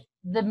started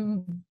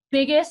the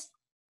biggest,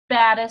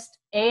 baddest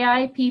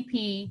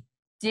AIPP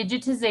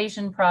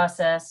digitization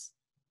process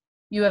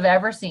you have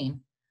ever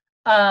seen.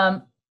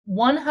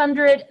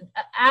 100,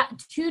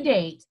 to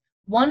date,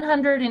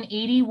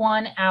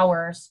 181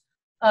 hours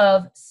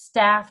of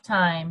staff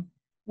time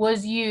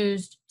was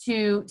used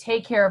to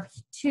take care of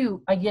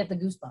I get the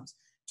goosebumps,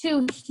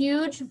 2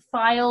 huge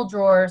file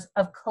drawers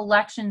of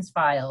collections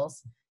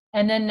files.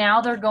 And then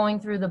now they're going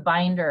through the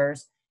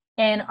binders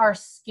and are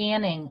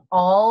scanning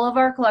all of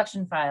our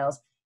collection files.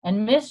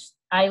 And Miss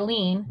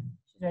Eileen,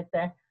 she's right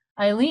there,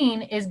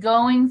 Eileen is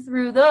going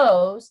through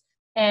those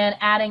and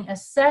adding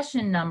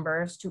accession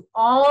numbers to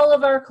all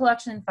of our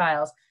collection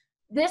files.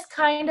 This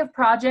kind of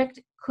project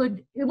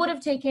would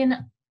have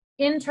taken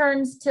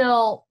interns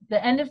till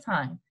the end of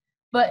time.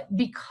 But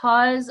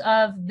because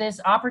of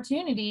this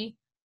opportunity,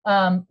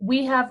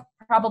 we have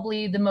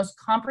probably the most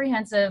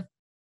comprehensive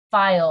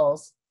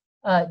files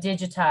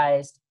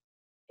digitized.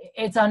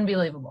 It's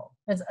unbelievable.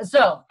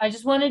 So I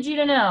just wanted you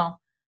to know,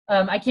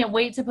 I can't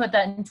wait to put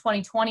that in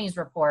 2020's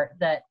report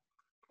that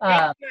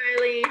Thanks,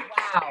 Miley.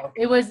 wow,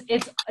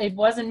 it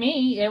wasn't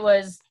me, it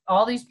was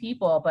all these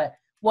people, but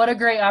what a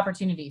great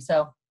opportunity.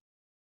 So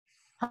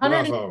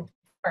 100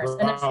 Bravo.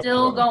 and it's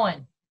still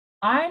going.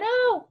 I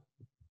know.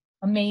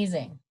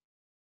 Amazing.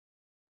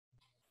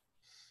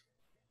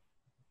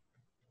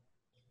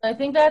 I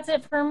think that's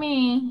it for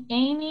me.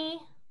 Amy?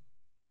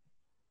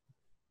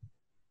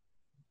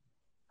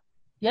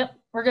 Yep,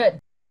 we're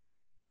good.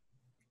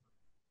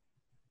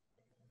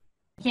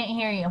 Can't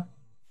hear you.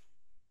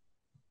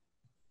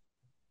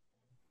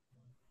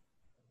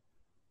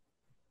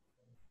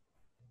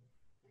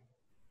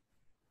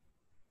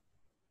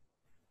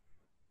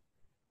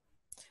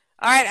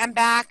 All right, I'm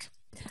back.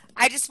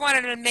 I just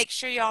wanted to make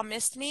sure y'all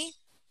missed me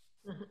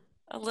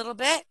a little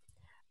bit.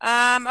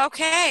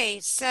 Okay,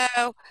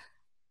 so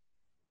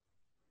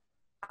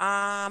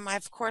I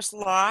of course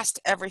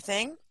lost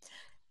everything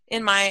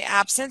in my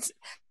absence.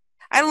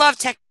 I love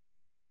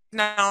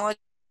technology,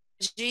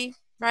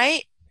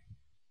 right?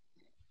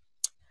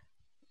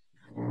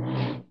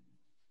 We're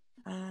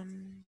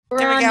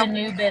on to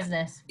new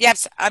business.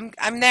 Yes,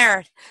 I'm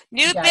there.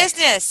 New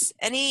business.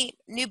 Any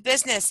new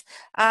business?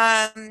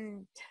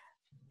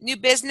 New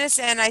business,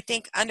 and I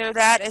think under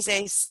that is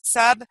a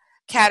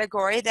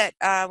subcategory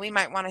that we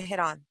might want to hit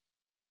on.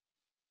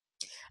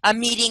 A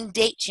meeting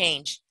date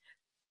change.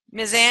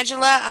 Ms.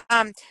 Angela,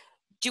 do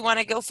you want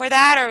to go for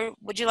that, or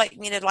would you like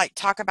me to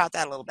talk about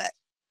that a little bit?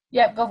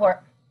 Yep, go for it.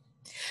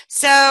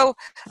 So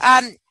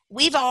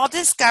we've all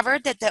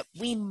discovered that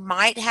we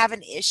might have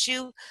an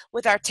issue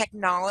with our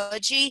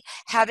technology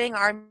having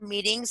our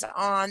meetings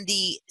on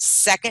the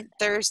 2nd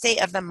Thursday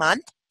of the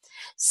month.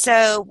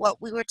 So what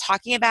we were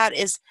talking about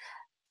is,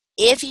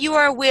 if you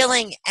are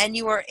willing and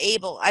you are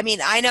able,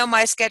 I know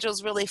my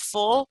schedule's really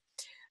full.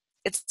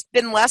 It's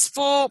been less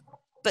full,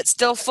 but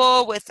still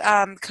full with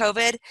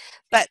COVID,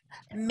 but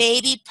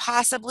maybe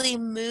possibly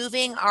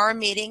moving our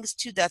meetings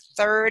to the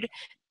 3rd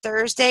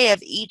Thursday of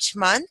each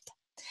month.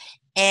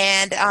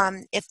 And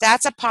if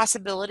that's a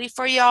possibility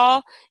for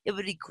y'all, it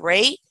would be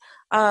great.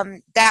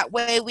 That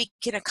way we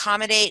can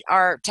accommodate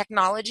our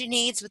technology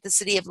needs with the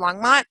city of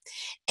Longmont.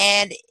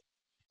 And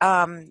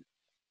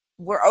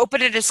we're open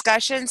to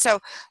discussion. So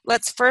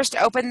let's first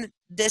open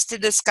this to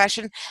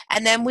discussion,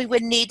 and then we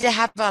would need to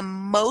have a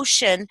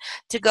motion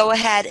to go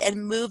ahead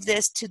and move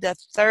this to the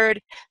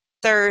third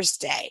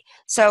Thursday.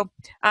 So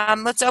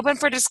let's open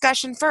for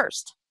discussion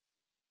first.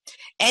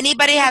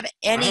 Anybody have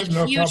any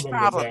huge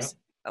problems?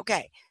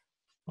 Okay.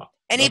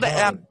 Anybody?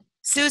 No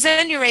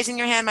Susan, you're raising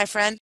your hand, my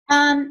friend.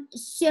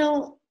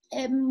 So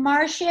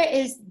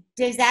Marcia,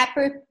 does that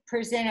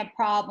present a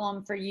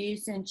problem for you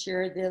since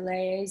you're the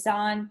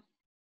liaison?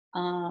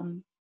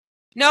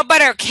 No,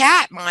 but our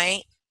cat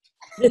might.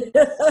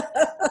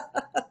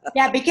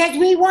 Yeah, because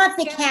we want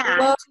the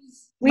cat.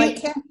 My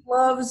cat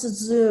loves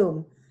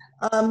Zoom.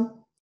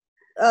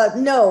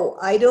 No,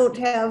 I don't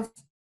have.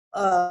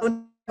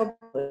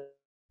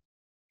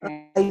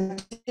 I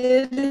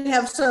did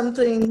have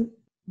something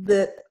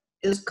that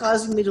is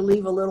causing me to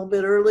leave a little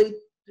bit early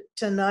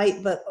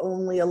tonight, but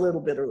only a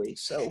little bit early.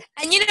 So.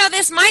 And you know,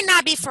 this might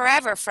not be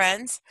forever,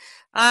 friends.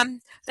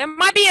 There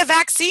might be a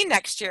vaccine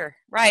next year,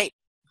 right?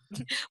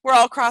 We're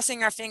all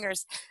crossing our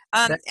fingers.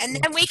 And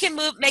then we can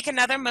make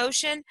another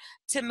motion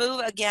to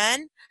move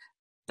again.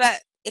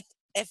 But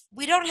if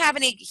we don't have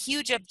any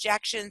huge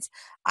objections,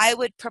 I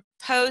would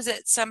propose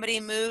that somebody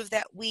move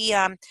that we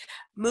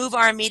move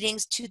our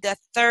meetings to the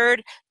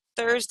third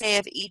Thursday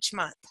of each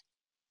month.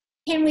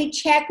 Can we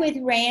check with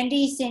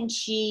Randy since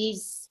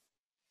she's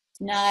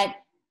not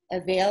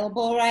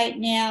available right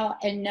now,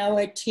 and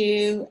Noah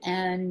too,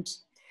 and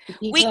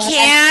we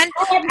can.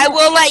 I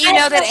will let you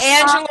know that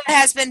Angela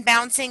has been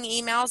bouncing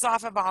emails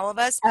off of all of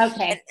us.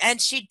 Okay. And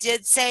she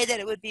did say that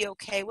it would be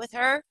okay with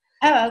her.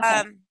 Oh,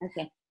 okay.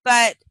 Okay.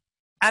 But,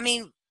 I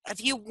mean,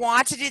 if you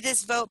want to do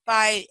this vote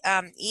by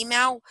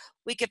email,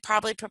 we could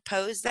probably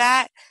propose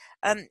that.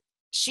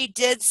 She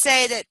did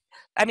say that,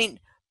 I mean,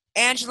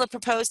 Angela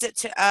proposed it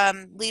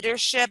to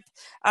leadership,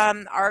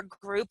 our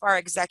group, our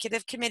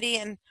executive committee.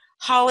 And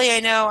Holly, I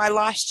know I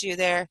lost you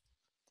there.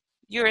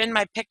 You're in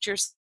my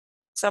pictures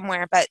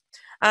somewhere, but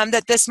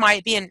that this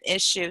might be an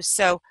issue.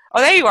 So,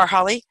 oh, there you are,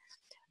 Holly.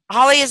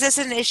 Holly, is this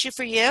an issue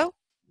for you?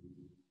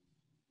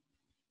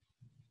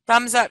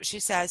 Thumbs up, she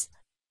says.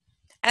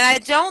 And I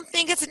don't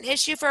think it's an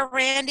issue for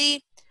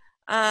Randy.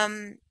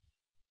 Well,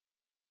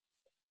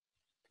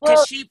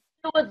 she if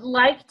you would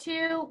like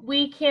to,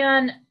 we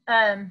can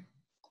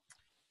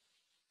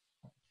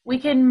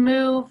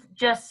move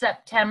just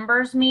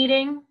September's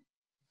meeting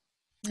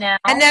now.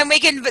 And then we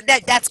can,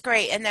 that's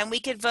great. And then we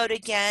could vote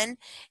again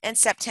in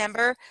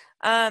September.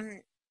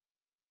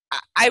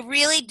 I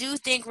really do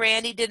think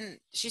Randy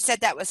she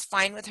said that was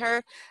fine with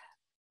her.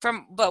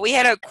 But we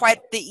had quite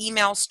the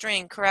email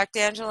string, correct,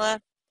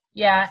 Angela?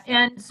 Yeah,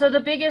 and so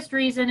the biggest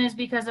reason is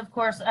because, of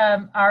course,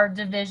 our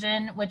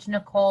division, which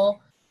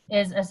Nicole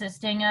is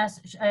assisting us,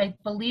 I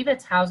believe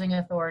it's Housing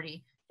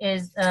Authority.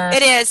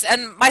 It is,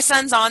 and my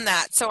son's on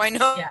that, so I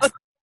know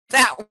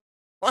that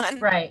one.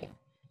 Right.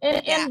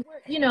 And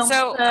you know,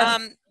 so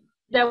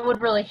that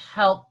would really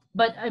help.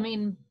 But I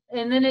mean,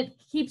 and then it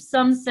keeps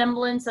some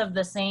semblance of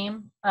the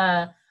same.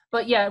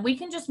 But yeah, we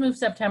can just move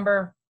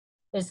September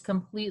is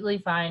completely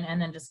fine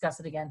and then discuss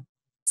it again.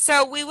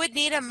 So we would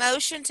need a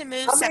motion to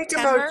move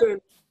September.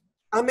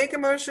 I'll make a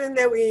motion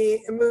that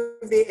we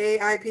move the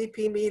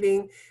AIPP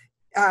meeting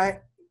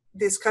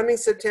this coming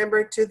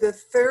September to the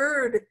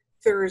third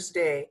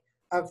Thursday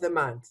of the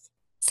month.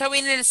 So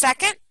we need a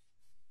second?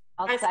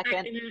 I'll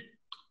second.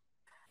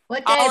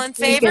 What all in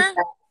favor?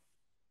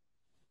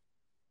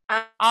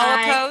 All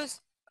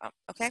opposed? Oh,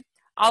 okay.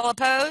 All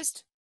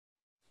opposed?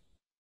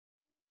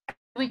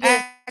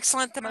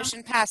 Excellent. The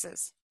motion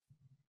passes.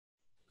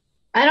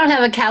 I don't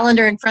have a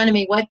calendar in front of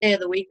me. What day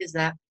of the week is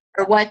that?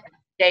 Or what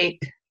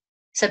date?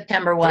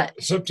 September what?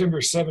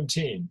 September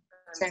 17.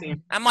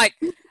 I'm like,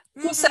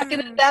 who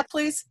seconded that,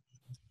 please?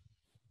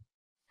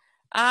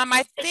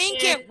 I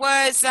think it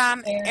was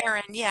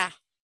Aaron. Yeah.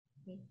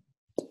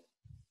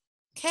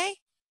 Okay.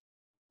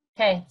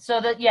 Okay.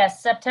 So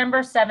yes,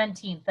 September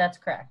 17th. That's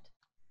correct.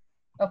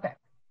 Okay.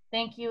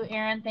 Thank you,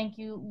 Aaron. Thank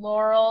you,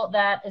 Laurel.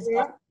 That is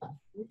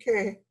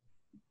okay.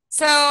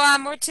 So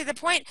we're to the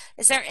point.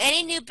 Is there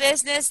any new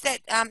business that,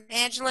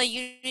 Angela,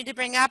 you need to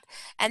bring up?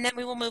 And then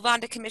we will move on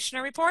to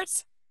commissioner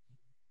reports.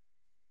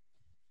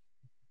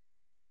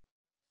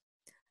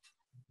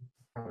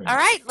 All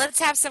right, let's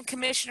have some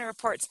commissioner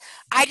reports.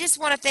 I just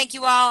want to thank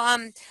you all.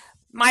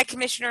 My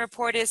commissioner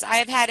report is I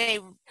have had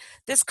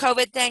this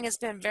COVID thing has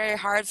been very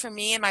hard for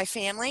me and my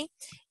family.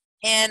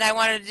 And I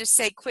wanted to just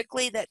say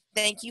quickly that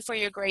thank you for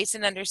your grace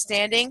and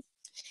understanding.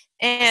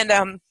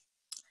 And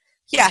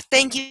yeah,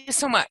 thank you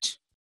so much.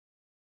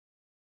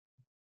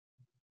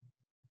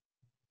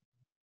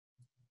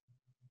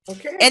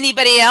 Okay.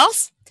 Anybody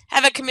else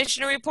have a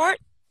commissioner report?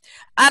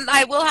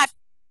 I will have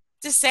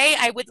to say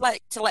I would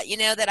like to let you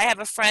know that I have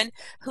a friend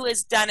who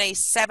has done a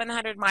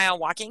 700-mile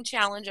walking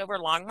challenge over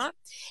Longmont,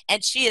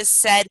 and she has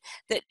said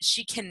that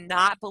she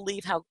cannot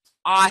believe how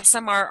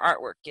awesome our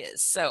artwork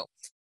is. So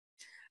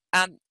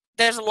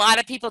there's a lot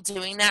of people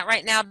doing that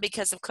right now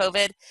because of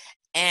COVID,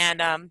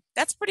 And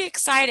that's pretty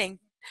exciting.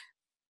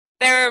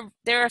 There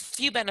are a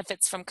few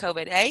benefits from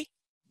COVID, eh?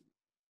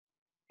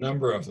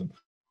 Number of them.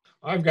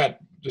 I've got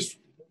just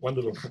one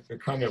little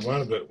comment.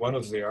 One of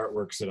the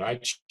artworks that I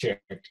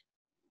checked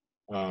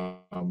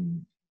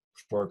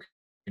for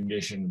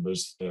condition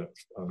was the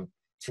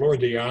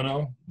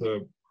Floridiano,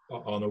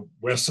 on the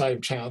west side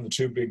of town, the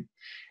two big,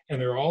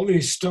 and there are all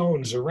these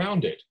stones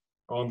around it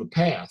on the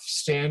path,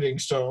 standing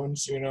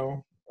stones, you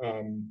know,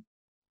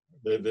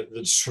 that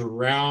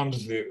surround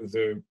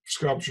the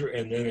sculpture,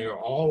 and then they're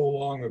all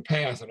along the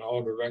path in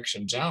all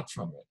directions out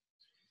from it.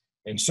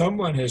 And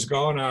someone has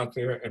gone out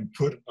there and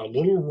put a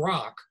little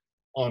rock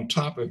on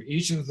top of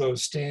each of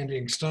those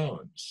standing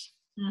stones.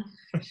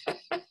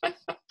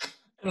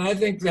 And I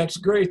think that's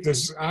great.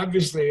 There's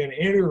obviously an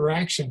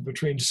interaction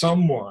between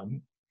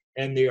someone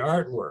and the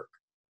artwork.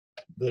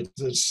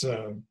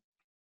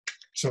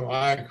 So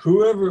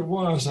whoever it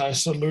was, I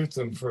salute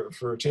them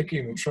for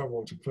taking the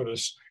trouble to put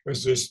us,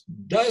 because there's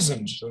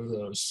dozens of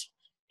those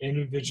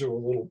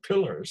individual little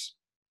pillars.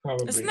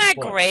 Probably, isn't that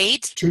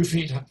great? 2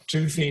 feet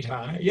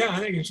high. Yeah, I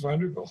think it's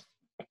wonderful.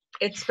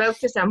 It spoke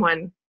to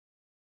someone.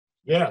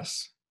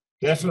 Yes,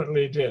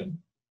 definitely did.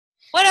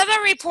 What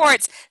other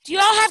reports? Do you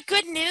all have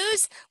good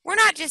news? We're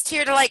not just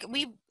here to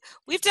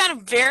we've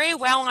done very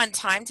well on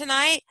time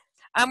tonight.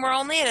 We're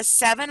only at a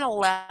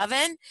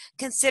 7:11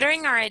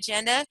 considering our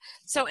agenda.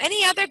 So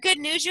any other good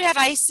news you have?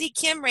 I see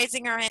Kim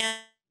raising her hand.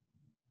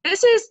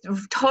 This is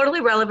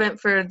totally relevant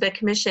for the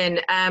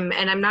commission, and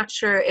I'm not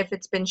sure if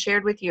it's been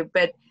shared with you,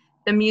 but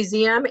the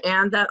museum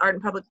and the Art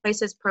in Public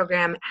Places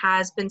program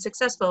has been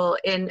successful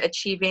in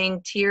achieving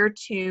Tier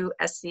 2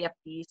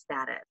 SCFD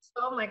status.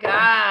 Oh my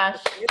gosh.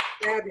 It's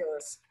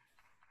fabulous.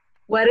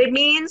 What it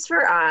means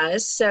for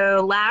us,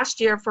 so last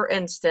year, for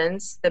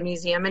instance, the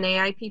museum and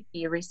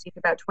AIPP received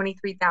about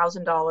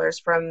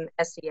 $23,000 from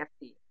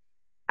SCFD.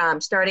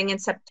 Starting in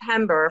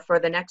September, for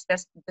the next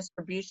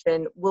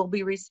distribution, we'll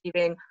be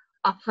receiving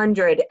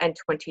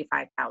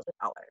 $125,000.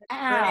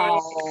 Wow.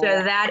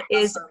 So that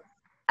is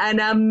an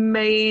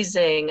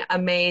amazing,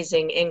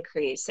 amazing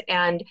increase.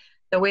 And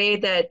the way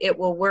that it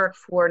will work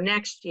for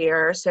next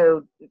year,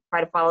 so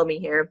try to follow me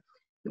here,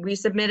 we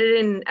submitted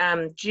in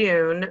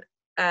June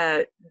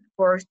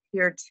for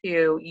Tier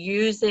 2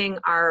 using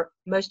our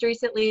most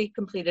recently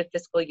completed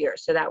fiscal year.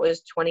 So that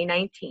was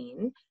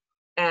 2019.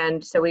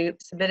 And so we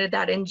submitted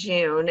that in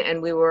June,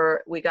 and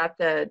we got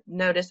the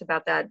notice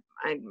about that.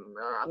 I'm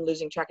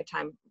losing track of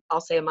time.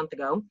 I'll say a month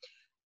ago.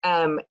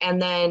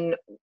 And then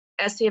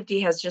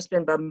SCFD has just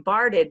been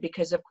bombarded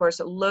because, of course,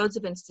 loads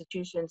of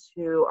institutions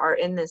who are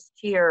in this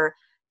tier,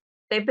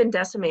 they've been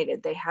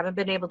decimated. They haven't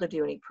been able to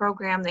do any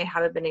program. They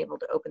haven't been able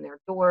to open their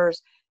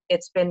doors.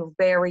 It's been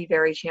very,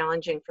 very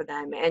challenging for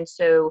them. And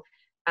so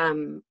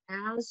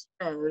as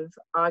of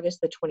August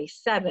the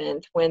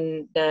 27th,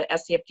 when the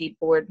SCFD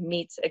board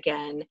meets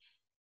again,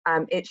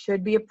 it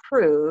should be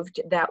approved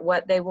that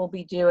what they will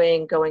be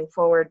doing going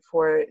forward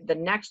for the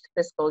next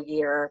fiscal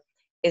year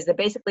is that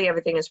basically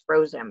everything is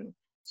frozen.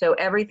 So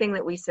everything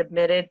that we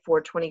submitted for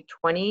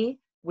 2020,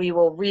 we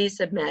will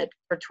resubmit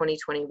for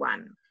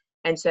 2021.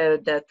 And so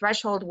the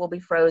threshold will be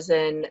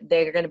frozen.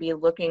 They're going to be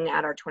looking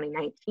at our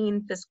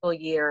 2019 fiscal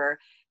year.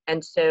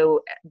 And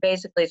so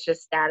basically it's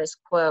just status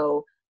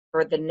quo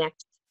for the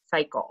next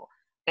cycle.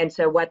 And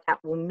so what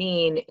that will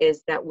mean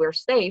is that we're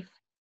safe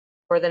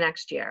for the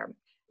next year.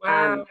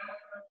 Wow.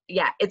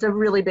 Yeah, it's a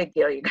really big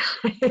deal, you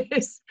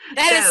guys.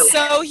 That is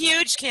so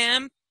huge,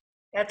 Kim.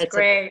 That's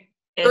great.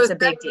 It's a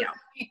big deal.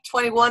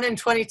 21 and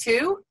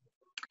 22?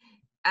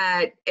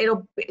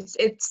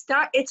 It's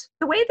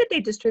the way that they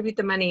distribute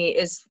the money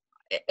is,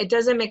 it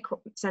doesn't make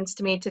sense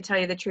to me, to tell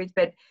you the truth,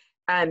 but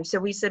so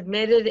we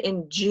submitted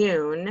in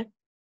June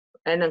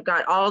and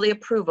got all the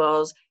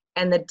approvals,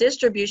 and the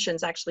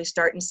distributions actually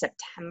start in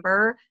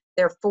September.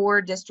 There are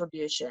 4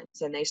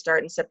 distributions, and they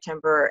start in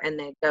September and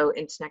they go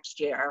into next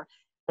year.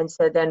 And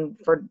so then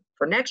for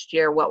next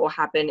year, what will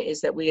happen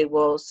is that we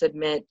will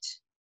submit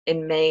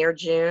in May or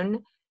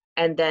June,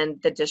 and then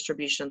the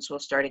distributions will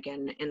start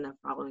again in the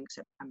following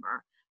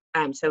September.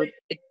 So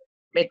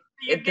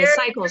the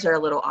cycles are a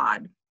little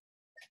odd.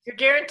 You're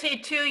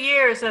guaranteed 2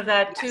 years of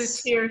that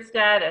 2-tier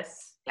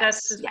status.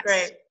 That's just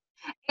great.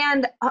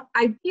 And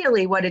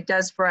ideally what it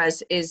does for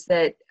us is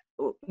that,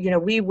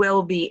 we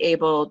will be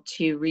able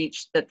to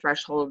reach the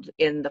threshold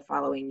in the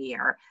following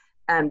year.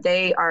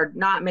 They are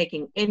not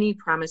making any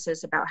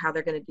promises about how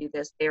they're going to do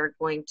this. They are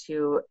going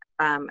to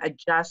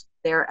adjust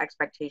their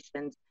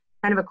expectations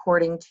kind of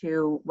according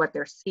to what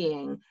they're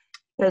seeing.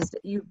 Because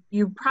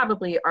you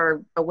probably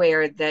are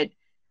aware that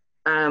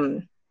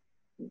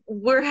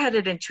we're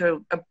headed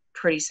into a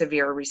pretty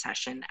severe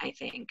recession, I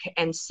think.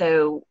 And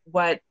so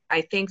what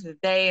I think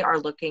that they are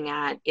looking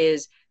at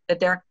is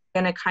that they're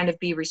going to kind of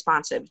be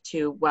responsive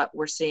to what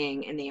we're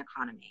seeing in the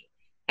economy.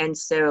 And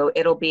so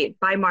it'll be,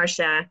 bye,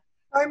 Marcia.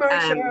 Bye,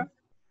 Marcia.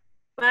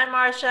 Bye,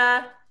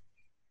 Marcia.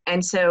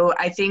 And so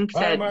I think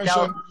Bye,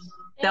 that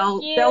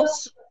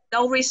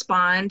they'll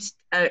respond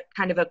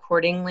kind of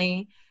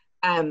accordingly.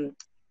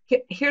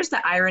 Here's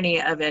the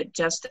irony of it,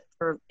 just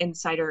for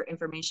insider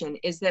information,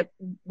 is that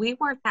we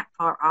weren't that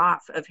far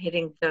off of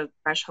hitting the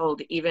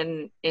threshold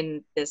even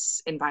in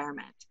this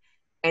environment.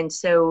 And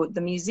so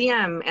the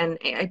museum and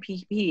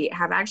AIPP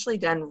have actually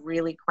done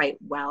really quite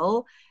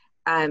well,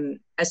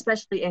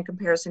 especially in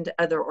comparison to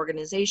other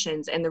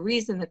organizations. And the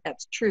reason that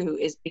that's true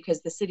is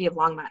because the city of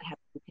Longmont has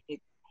continued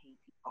to pay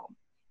people.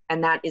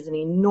 And that is an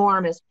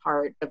enormous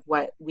part of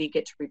what we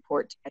get to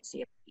report to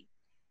SCFP.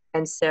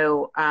 And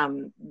so,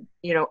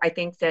 you know, I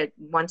think that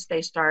once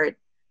they start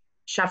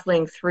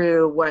shuffling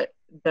through what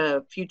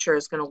the future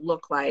is going to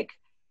look like,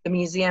 the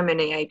museum and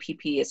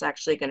AIPP is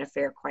actually going to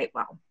fare quite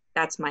well.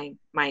 That's my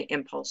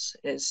impulse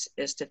is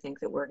to think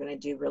that we're going to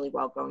do really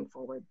well going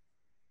forward.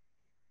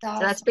 So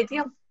that's a big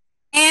deal.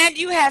 And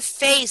you have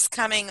FACE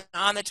coming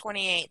on the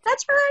 28th.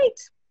 That's right.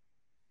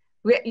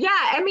 Yeah,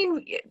 I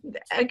mean,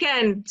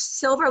 again,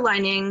 silver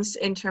linings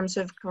in terms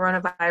of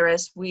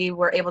coronavirus. We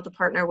were able to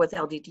partner with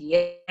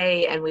LDDA,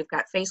 and we've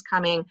got FACE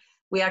coming.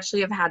 We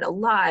actually have had a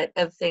lot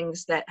of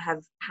things that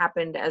have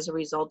happened as a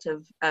result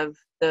of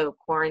the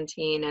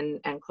quarantine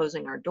and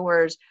closing our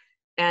doors.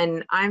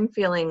 And I'm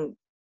feeling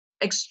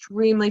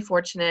extremely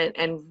fortunate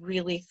and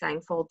really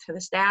thankful to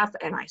the staff.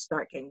 And I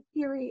start getting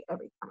teary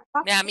every time I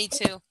talk. Yeah, me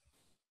too.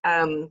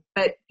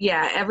 But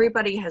yeah,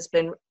 everybody has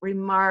been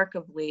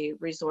remarkably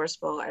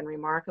resourceful and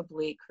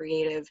remarkably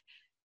creative.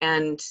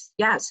 And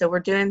yeah, so we're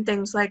doing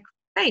things like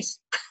FACE.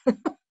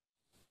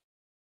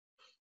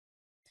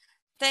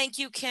 Thank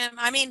you, Kim.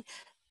 I mean,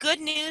 good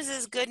news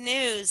is good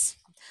news.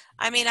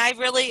 I mean, I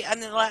really, in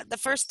the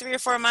first 3 or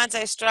 4 months,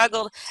 I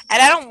struggled.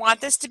 And I don't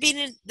want this to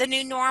be the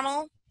new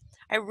normal.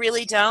 I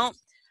really don't.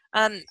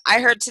 I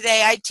heard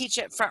today, I teach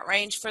at Front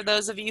Range for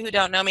those of you who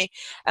don't know me,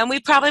 and we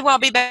probably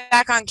won't be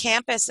back on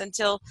campus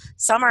until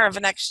summer of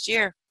next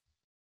year.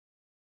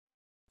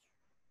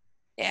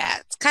 Yeah,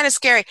 it's kind of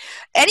scary.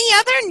 Any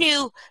other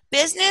new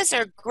business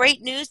or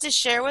great news to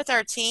share with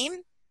our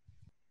team?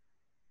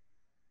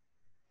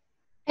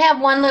 I have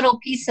one little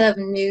piece of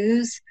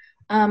news.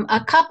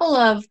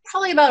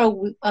 Probably about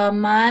a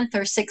month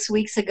or 6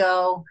 weeks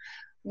ago,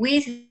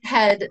 we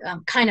had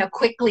kind of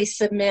quickly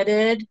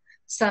submitted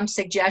some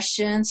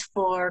suggestions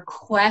for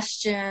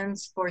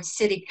questions for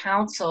city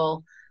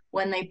council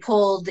when they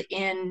pulled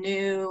in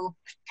new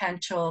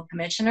potential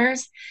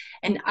commissioners.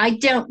 And I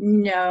don't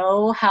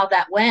know how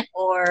that went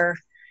or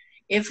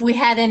if we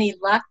had any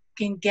luck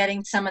in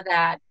getting some of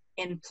that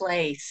in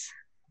place.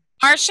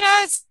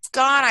 Marsha is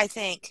gone, I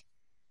think.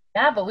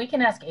 Yeah, but we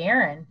can ask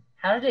Erin.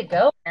 How did it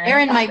go, Erin?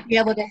 Erin might be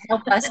able to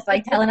help us by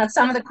telling us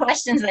some of the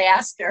questions they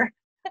asked her.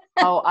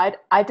 Oh,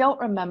 I don't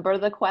remember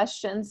the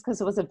questions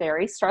because it was a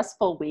very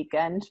stressful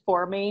weekend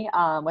for me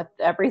with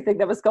everything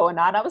that was going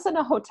on. I was in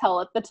a hotel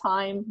at the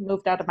time,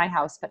 moved out of my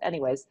house, but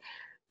anyways,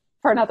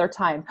 for another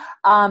time.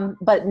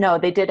 But no,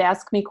 they did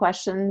ask me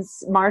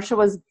questions. Marsha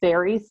was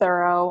very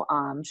thorough.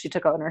 She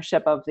took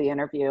ownership of the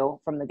interview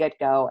from the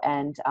get-go,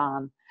 and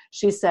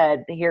she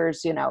said,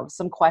 here's, you know,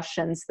 some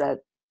questions that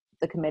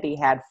the committee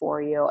had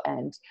for you.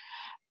 And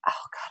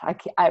oh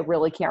God, I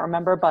really can't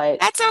remember, but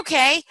that's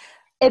okay.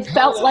 It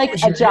felt like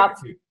a job.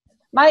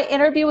 My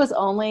interview was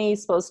only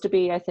supposed to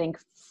be, I think,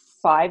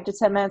 5 to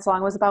 10 minutes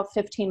long. It was about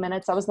 15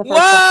 minutes. I was the first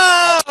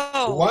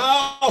one.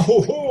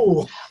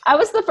 Wow! I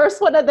was the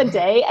first one of the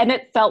day, and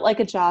it felt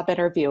like a job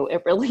interview.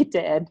 It really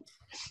did.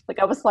 Like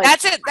I was like,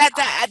 that's it.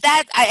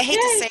 That I hate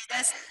to say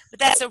this, but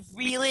that's a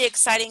really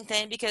exciting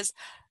thing because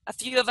a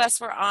few of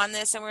us were on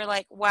this, and we were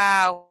like,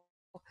 wow.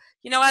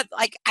 You know what?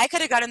 Like I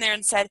could have got in there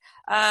and said,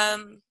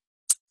 I'm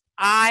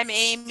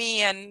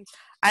Amy, and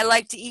I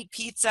like to eat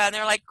pizza, and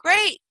they're like,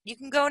 "Great, you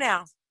can go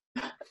now."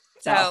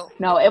 So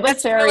no, it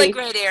was that's really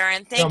great,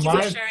 Erin. Thank you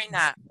for sharing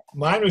that.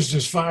 Mine was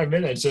just 5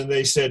 minutes, and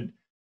they said,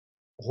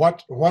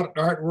 "What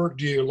artwork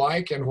do you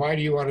like, and why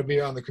do you want to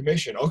be on the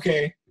commission?"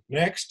 Okay,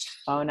 next.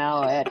 Oh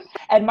no,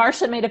 and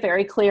Marsha made it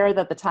very clear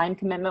that the time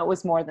commitment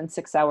was more than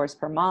 6 hours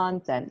per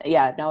month, and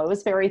yeah, no, it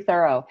was very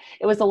thorough.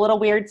 It was a little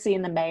weird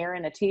seeing the mayor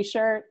in a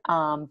t-shirt,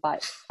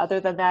 but other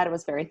than that, it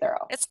was very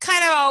thorough. It's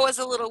kind of always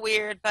a little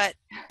weird, but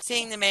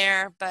seeing the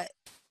mayor, but.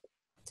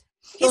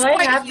 So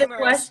I have the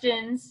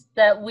questions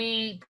that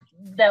we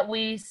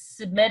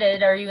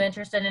submitted. Are you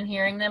interested in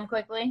hearing them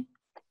quickly?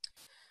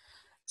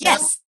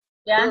 Yes.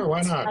 No? Yeah. Sure,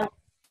 why not?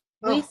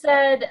 We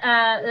said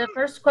the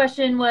first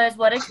question was,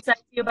 what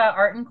excites you about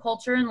art and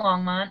culture in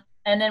Longmont?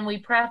 And then we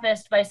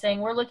prefaced by saying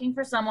we're looking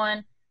for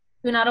someone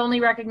who not only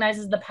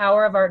recognizes the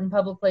power of art in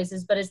public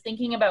places, but is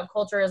thinking about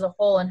culture as a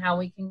whole and how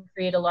we can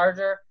create a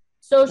larger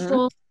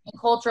social and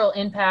cultural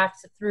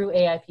impact through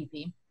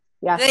AIPP.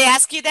 Yeah. Did they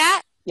ask you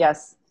that?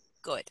 Yes.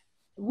 Good.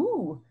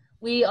 Ooh.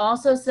 We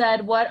also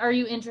said, what are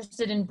you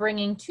interested in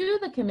bringing to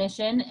the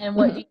commission and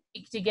what do you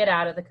seek to get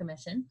out of the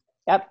commission?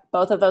 Yep,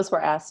 both of those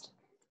were asked.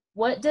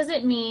 What does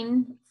it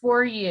mean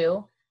for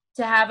you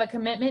to have a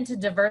commitment to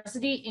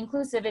diversity,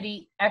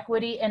 inclusivity,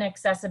 equity, and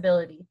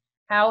accessibility?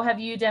 How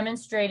have you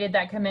demonstrated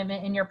that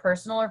commitment in your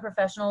personal or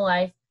professional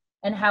life?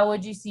 And how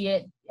would you see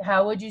it?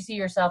 How would you see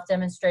yourself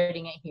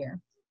demonstrating it here?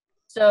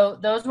 So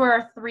those were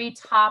our 3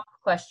 top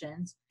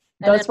questions.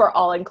 Those were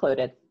all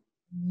included.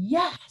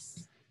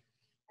 yes.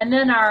 And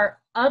then our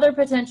other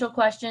potential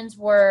questions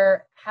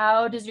were,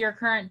 how does your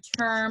current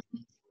term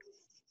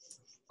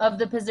of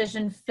the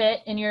position fit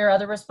in your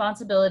other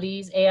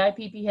responsibilities?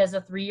 AIPP has a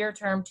 3-year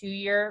term,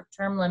 2-year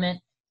term limit,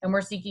 and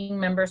we're seeking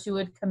members who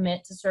would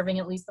commit to serving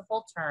at least the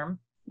full term.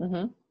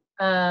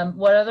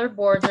 What other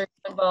boards are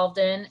you involved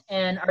in?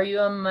 And are you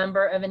a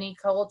member of any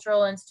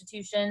cultural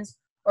institutions,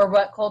 or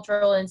what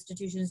cultural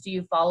institutions do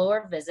you follow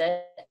or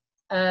visit?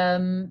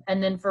 And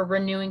then for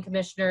renewing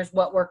commissioners,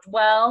 what worked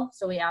well?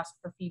 So we asked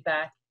for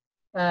feedback.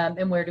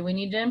 And where do we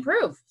need to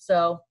improve?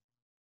 So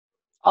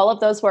all of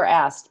those were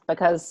asked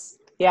because,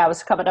 yeah, I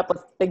was coming up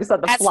with things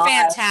on the fly.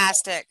 That's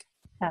fantastic.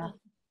 Yeah.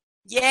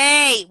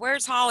 Yay.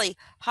 Where's Holly?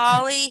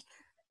 Holly.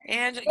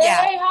 Angela. Yay,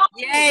 Yeah. Holly.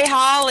 Yay,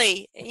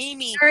 Holly.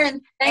 Amy.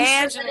 Aaron, thanks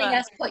Angela. for letting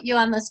us put you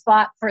on the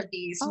spot for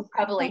these. You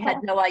probably had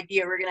no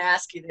idea we were going to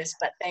ask you this,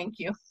 but thank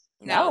you.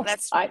 No,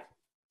 that's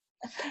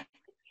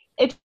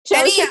it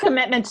shows your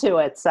commitment to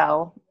it,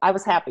 so I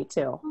was happy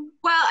too.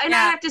 Well, and I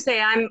have to say,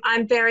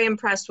 I'm very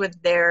impressed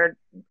with their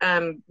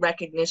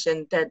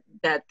recognition that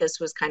this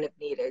was kind of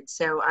needed.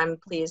 So I'm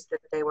pleased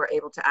that they were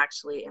able to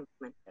actually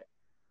implement it.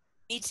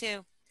 Me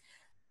too.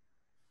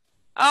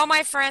 Oh,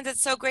 my friends,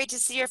 it's so great to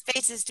see your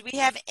faces. Do we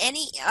have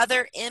any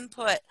other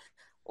input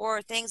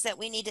or things that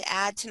we need to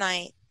add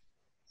tonight?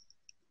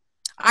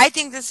 I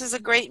think this is a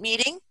great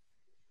meeting.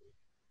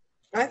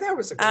 I thought it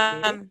was a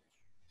good meeting.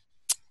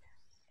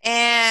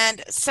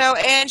 And so,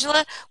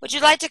 Angela, would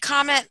you like to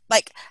comment,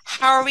 like,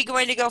 how are we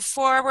going to go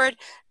forward?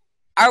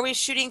 Are we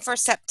shooting for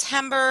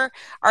September,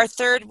 our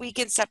 3rd week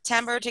in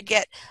September, to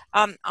get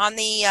on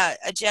the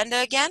agenda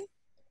again?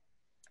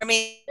 I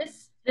mean,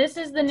 this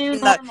is the new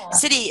normal.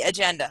 City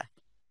agenda.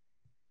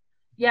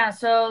 Yeah,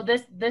 so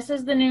this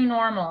is the new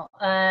normal.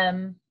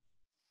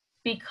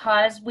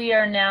 Because we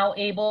are now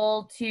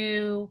able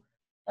to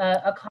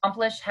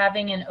accomplish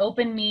having an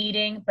open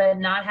meeting, but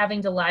not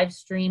having to live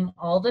stream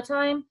all the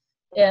time.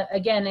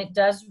 Again, it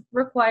does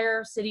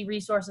require city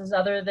resources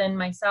other than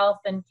myself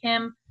and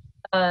Kim.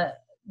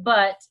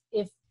 But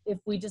if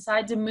we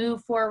decide to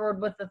move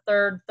forward with the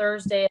 3rd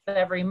Thursday of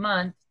every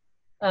month,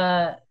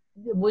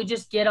 we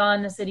just get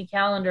on the city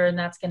calendar and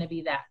that's going to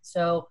be that.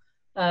 So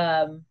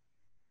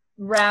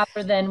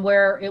rather than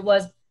where it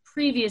was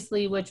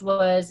previously, which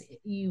was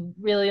you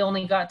really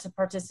only got to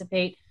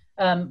participate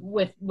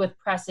with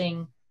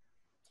pressing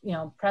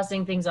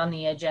things on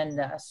the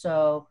agenda.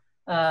 So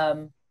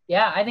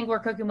yeah, I think we're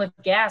cooking with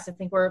gas. I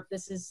think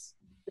this is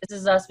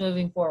us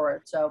moving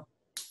forward. So,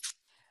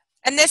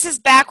 and this is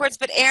backwards,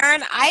 but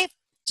Aaron, I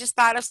just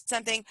thought of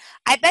something.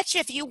 I bet you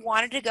if you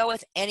wanted to go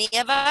with any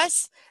of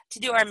us to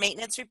do our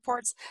maintenance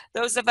reports,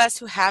 those of us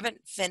who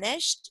haven't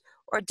finished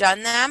or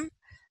done them,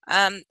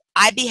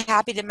 I'd be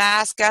happy to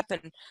mask up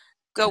and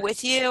go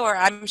with you, or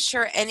I'm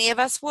sure any of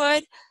us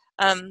would.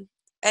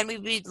 And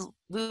we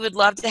would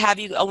love to have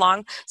you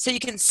along so you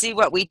can see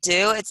what we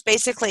do. It's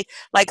basically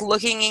like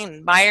looking and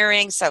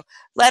admiring. So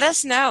let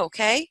us know,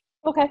 okay?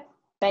 Okay,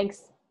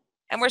 thanks.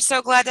 And we're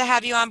so glad to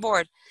have you on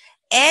board.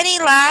 Any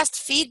last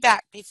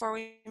feedback before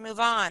we move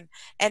on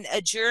and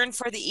adjourn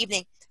for the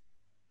evening?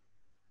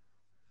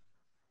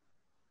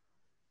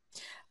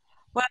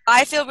 Well,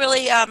 I feel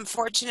really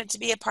fortunate to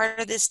be a part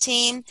of this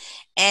team,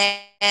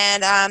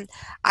 and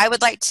I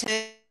would like to.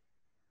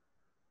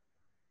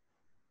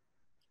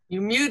 You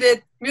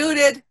muted.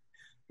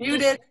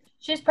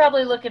 She's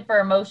probably looking for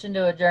a motion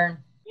to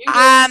adjourn.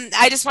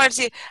 I just wanted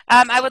to,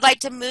 I would like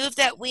to move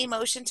that we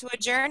motion to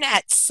adjourn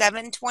at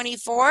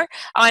 7:24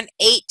 on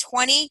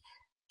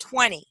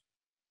 8/20/20.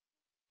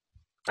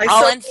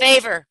 All in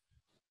favor?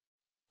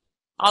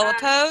 All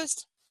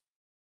opposed?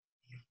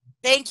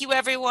 Thank you,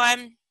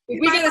 everyone.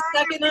 Did we get a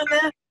second on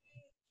that?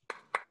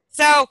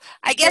 So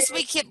I guess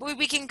we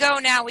can go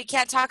now. We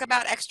can't talk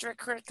about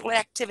extracurricular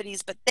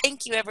activities, but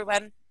thank you,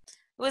 everyone.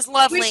 It was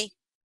lovely.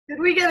 Did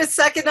we get a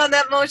second on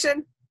that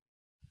motion?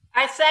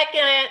 I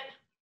second it.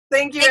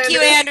 Thank you, Thank you,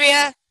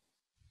 Andrea.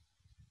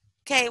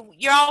 Okay,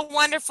 you're all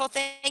wonderful.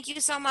 Thank you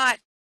so much.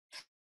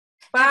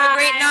 Bye. Have a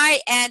great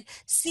night, and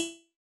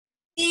see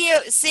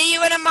you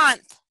in a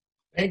month.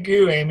 Thank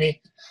you,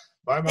 Amy.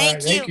 Bye-bye.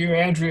 Thank you,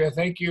 Andrea.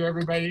 Thank you,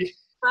 everybody.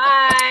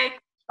 Bye.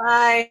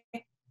 Bye.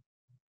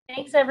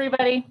 Thanks,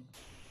 everybody.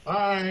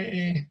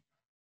 Bye.